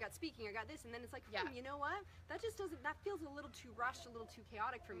 I got speaking, I got this, and then it's like, you know what, that just doesn't, that feels a little too rushed, a little too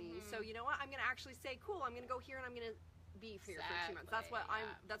chaotic for me. So you know what, I'm gonna actually say, cool, I'm gonna go here and I'm gonna be here for 2 months. That's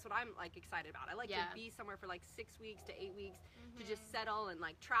what I'm like excited about. I like to be somewhere for like 6 weeks to 8 weeks to just settle and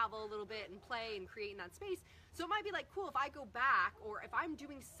like travel a little bit and play and create in that space. So it might be like, cool, if I go back, or if I'm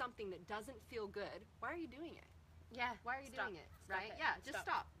doing something that doesn't feel good, why are you doing it? Yeah. Why are you doing it? Right? It. Yeah, just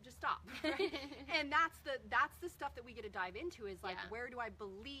stop. Right? And that's the stuff that we get to dive into, is like, where do I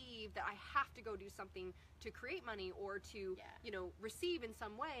believe that I have to go do something to create money or to, you know, receive in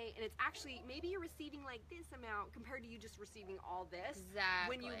some way, and it's actually, maybe you're receiving like this amount compared to you just receiving all this. Exactly.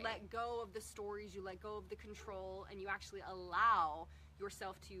 When you let go of the stories, you let go of the control, and you actually allow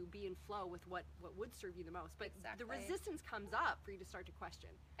yourself to be in flow with what would serve you the most. But the resistance comes up for you to start to question.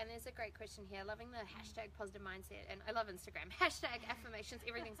 And there's a great question here, loving the hashtag positive mindset, and I love Instagram, hashtag affirmations,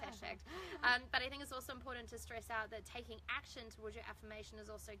 everything's hashtagged. But I think it's also important to stress out that taking action towards your affirmation is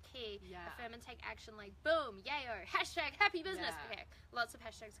also key. Affirm and take action, like boom, yayo, hashtag happy business. Okay, lots of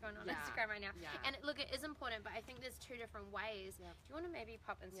hashtags going on Instagram right now. And look, it is important, but I think there's two different ways. Do you want to maybe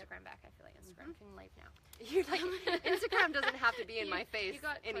pop Instagram back? I feel like Instagram can leave now. You're like, Instagram doesn't have to be in my face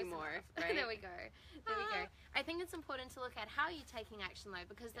anymore, right? There we go. I think it's important to look at how you're taking action, though,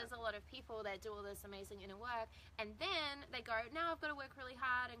 because there's a lot of people that do all this amazing inner work, and then they go, now I've got to work really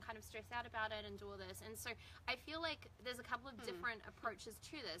hard and kind of stress out about it and do all this. And so I feel like there's a couple of different approaches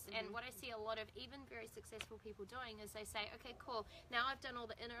to this. And what I see a lot of even very successful people doing is they say, okay, cool, now I've done all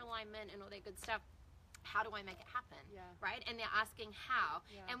the inner alignment and all that good stuff. How do I make it happen? Right? And they're asking how.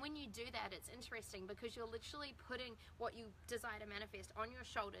 And when you do that, it's interesting because you're literally putting what you desire to manifest on your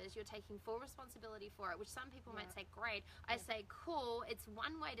shoulders. You're taking full responsibility for it, which some people might say, great. I say, cool, it's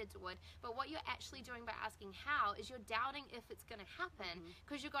one way to do it. But what you're actually doing by asking how is you're doubting if it's going to happen,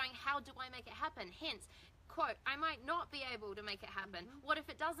 because you're going, how do I make it happen? Hence, quote, I might not be able to make it happen. What if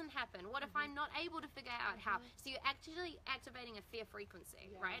it doesn't happen? What if I'm not able to figure out how? So you're actually activating a fear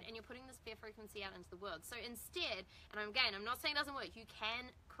frequency, right? And you're putting this fear frequency out into the world. So instead, and again, I'm not saying it doesn't work. You can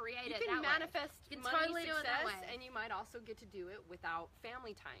create it that way. You can manifest totally money, do it that way. and you might also get to do it without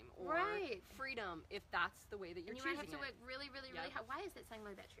family time or freedom, if that's the way that you're choosing it. And you might have to work really, really, really hard. Why is that saying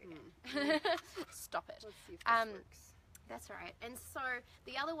low battery again? Stop it. Let's see if this works. That's right. And so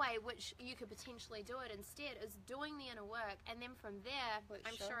the other way which you could potentially do it instead is doing the inner work, and then from there,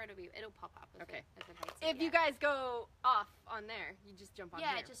 I'm sure it'll pop up. If you guys go off on there, you just jump on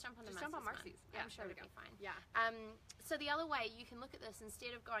here. Just jump on Marci's. I'm sure it'll be fine. So the other way you can look at this,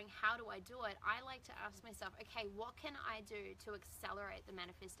 instead of going, how do I do it? I like to ask myself, okay, what can I do to accelerate the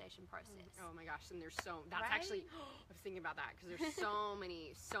manifestation process? Oh my gosh, and there's actually, I was thinking about that, because there's so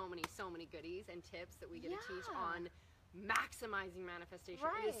many goodies and tips that we get to teach on maximizing manifestation.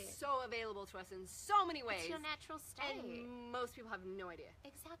 It is so available to us in so many ways. It's your natural state. And most people have no idea.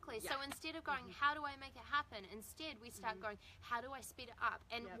 Exactly. So instead of going, how do I make it happen? Instead, we start going, how do I speed it up?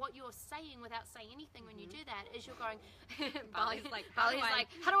 And what you're saying without saying anything when you do that is you're going, Bali's like, how do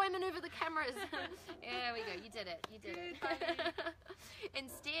I maneuver the cameras? There we go. You did it.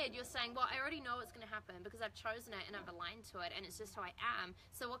 Instead, you're saying, well, I already know what's going to happen because I've chosen it and I've aligned to it, and it's just who I am.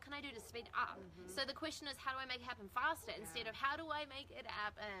 So what can I do to speed up? So the question is, how do I make it happen faster? Instead of how do I make it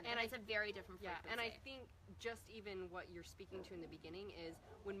happen? And it's a very different frequency. And I think just even what you're speaking to in the beginning is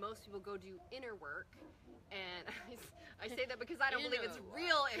when most people go do inner work, and I say that because I don't believe it's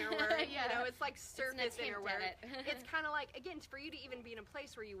real inner work. You know, it's like surface inner work. It's kind of like, again, for you to even be in a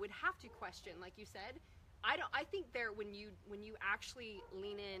place where you would have to question, like you said. I think when you actually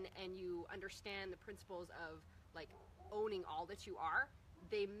lean in and you understand the principles of like owning all that you are,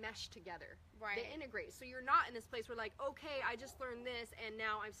 they mesh together. They integrate. So you're not in this place where like, okay, I just learned this and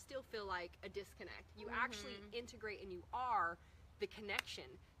now I still feel like a disconnect. You actually integrate, and you are the connection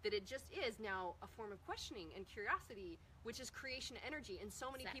that it just is now a form of questioning and curiosity, which is creation energy. And so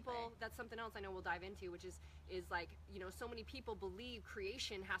many people, that's something else I know we'll dive into, which is like, you know, so many people believe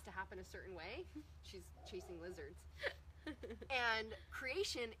creation has to happen a certain way. She's chasing lizards. And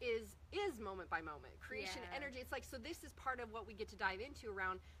creation is moment by moment. Creation energy. It's like, so this is part of what we get to dive into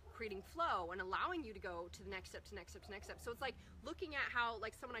around creating flow and allowing you to go to the next step, to next step, to next step. So it's like looking at how,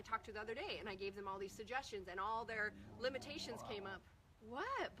 like, someone I talked to the other day, and I gave them all these suggestions, and all their limitations came up.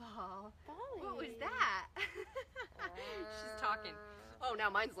 What, Paul? Bali. What was that? She's talking. Oh, now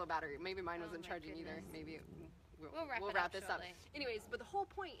mine's low battery. Maybe mine wasn't charging either. Maybe we'll wrap this up. Anyways, but the whole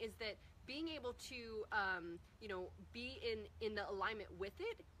point is that being able to, be in the alignment with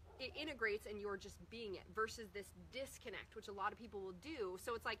it, it integrates and you're just being it versus this disconnect, which a lot of people will do.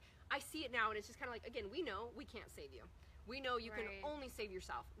 So it's like, I see it now and it's just kind of like, again, we know we can't save you. We know you can only save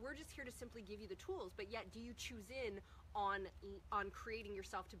yourself. We're just here to simply give you the tools, but yet do you choose in on creating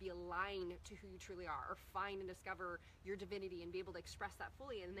yourself to be aligned to who you truly are, or find and discover your divinity and be able to express that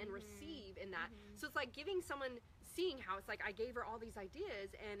fully and then receive in that. So it's like giving someone, seeing how it's like I gave her all these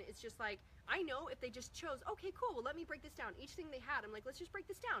ideas and it's just like, I know if they just chose, okay, cool, well let me break this down. Each thing they had, I'm like, let's just break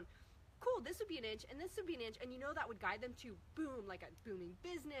this down. Cool, this would be an inch and this would be an inch, and that would guide them to boom, like a booming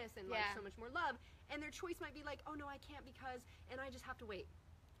business and like so much more love. And their choice might be like, oh no, I can't because, and I just have to wait.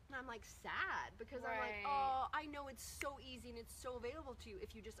 And I'm like sad because I'm like, oh, I know it's so easy and it's so available to you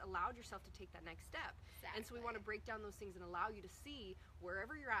if you just allowed yourself to take that next step. Exactly. And so we want to break down those things and allow you to see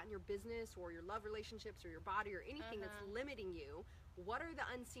wherever you're at in your business or your love relationships or your body or anything that's limiting you. What are the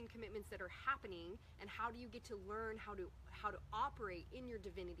unseen commitments that are happening, and how do you get to learn how to operate in your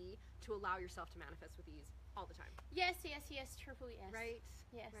divinity to allow yourself to manifest with ease all the time? Yes, triple yes. Right?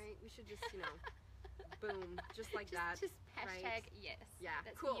 Yes. Right? We should just, boom, just like that. Just hashtag yes. Yeah,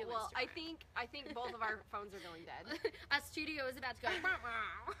 that's cool. Well, I Instagram. think both of our phones are going dead. Our studio is about to go.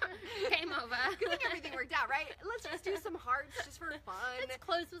 Game over. Good thing everything worked out, right? Let's just do some hearts just for fun. Let's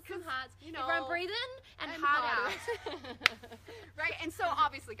close with some hearts. Everyone breathe in and heart out. Right? And so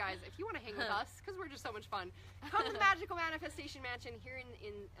obviously, guys, if you want to hang with us, because we're just so much fun, come to the Magical Manifestation Mansion here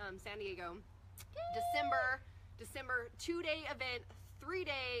in San Diego. December 2-day event.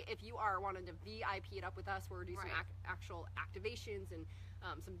 3-day if you are wanting to VIP it up with us, where we're doing some actual activations and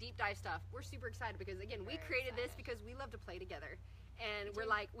some deep dive stuff. We're super excited because, again, we created this because we love to play together. And we're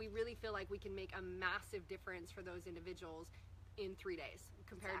like, we really feel like we can make a massive difference for those individuals in 3 days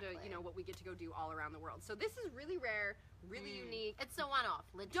compared to, what we get to go do all around the world. So this is really rare, really unique. It's a one-off,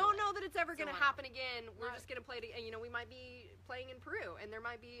 literally. Don't know that it's ever going to happen again. We're just going to play, we might be playing in Peru and there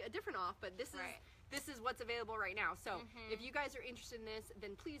might be a different off, but this is what's available right now. So if you guys are interested in this,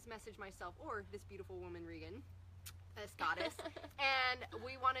 then please message myself or this beautiful woman, Regan, this goddess, and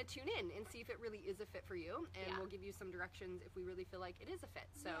we want to tune in and see if it really is a fit for you, and we'll give you some directions if we really feel like it is a fit.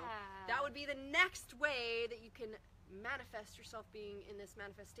 So that would be the next way that you can manifest yourself being in this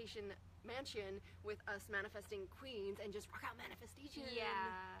manifestation mansion with us manifesting queens and just rock out manifestation.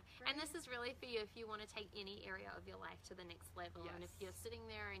 And this is really for you if you want to take any area of your life to the next level. And if you're sitting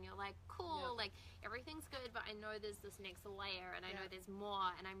there and you're like, cool, like everything's good, but I know there's this next layer and I know there's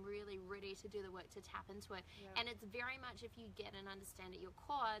more, and I'm really ready to do the work to tap into it. And it's very much, if you get and understand at your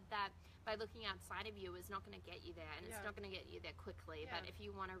core that by looking outside of you is not going to get you there, and it's not going to get you there quickly. But if you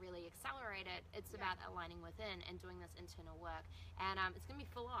want to really accelerate it, it's about aligning within and doing this internal work. And it's going to be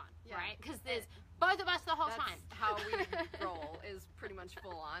full on, right? Because there's both of us the whole time. How we roll is pretty much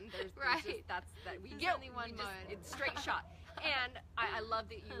full on. There's we get only one mode. It's straight shot. And I love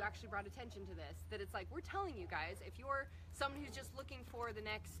that you actually brought attention to this. That it's like, we're telling you guys, if you're someone who's just looking for the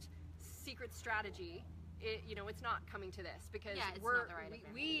next secret strategy, it's not coming to this, because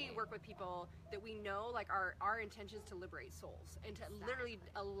we work with people that we know, like our intention is to liberate souls and to literally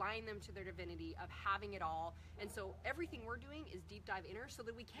align them to their divinity of having it all. And so everything we're doing is deep dive inner, so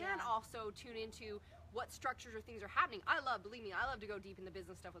that we can also tune into what structures or things are happening. Believe me, I love to go deep in the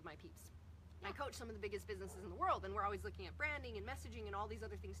business stuff with my peeps. I coach some of the biggest businesses in the world, and we're always looking at branding and messaging and all these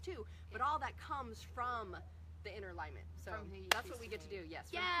other things too. But all that comes from the inner alignment. So that's what we get to do. Yes.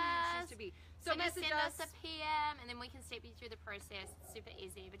 From who you choose to be. So message us a PM, and then we can step you through the process. It's super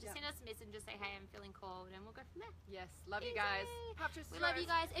easy. But just send us a message and just say, hey, I'm feeling cold, and we'll go from there. Yes. Love you guys. We love you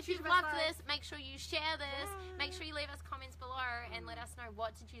guys. If you've loved this, make sure you share this. Make sure you leave us comments below and let us know,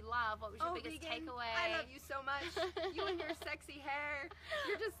 what did you love? What was your biggest takeaway? I love you so much. You and your sexy hair.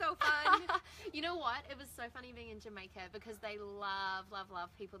 You're just so fun. You know what? It was so funny being in Jamaica, because they love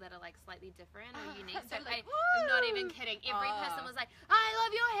people that are like slightly different or unique. So like, I'm not even kidding. Every person was like, I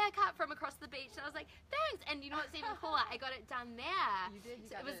love your haircut from across the beach. And I was like, thanks. And you know what's even cooler? I got it done there. You did.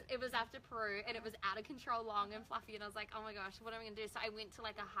 It was after Peru, and it was out of control, long and fluffy. And I was like, oh my gosh, what am I gonna do? So I went to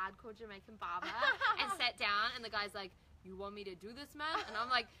like a hardcore Jamaican barber and sat down, and the guy's like, you want me to do this, man? And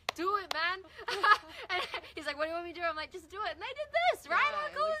I'm like, do it, man. And he's like, what do you want me to do? I'm like, just do it. And they did this, right? How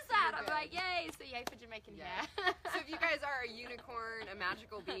cool is that? I'm like, yay. So yay for Jamaican hair. So if you guys are a unicorn, a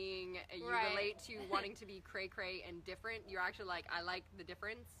magical being, you relate to wanting to be cray-cray and different, you're actually like, I like the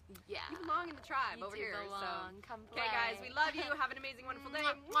difference. Yeah. You belong in the tribe over here. Belong. So, come play. Okay, guys, we love you. Have an amazing, wonderful day.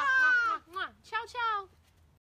 Ciao, ciao.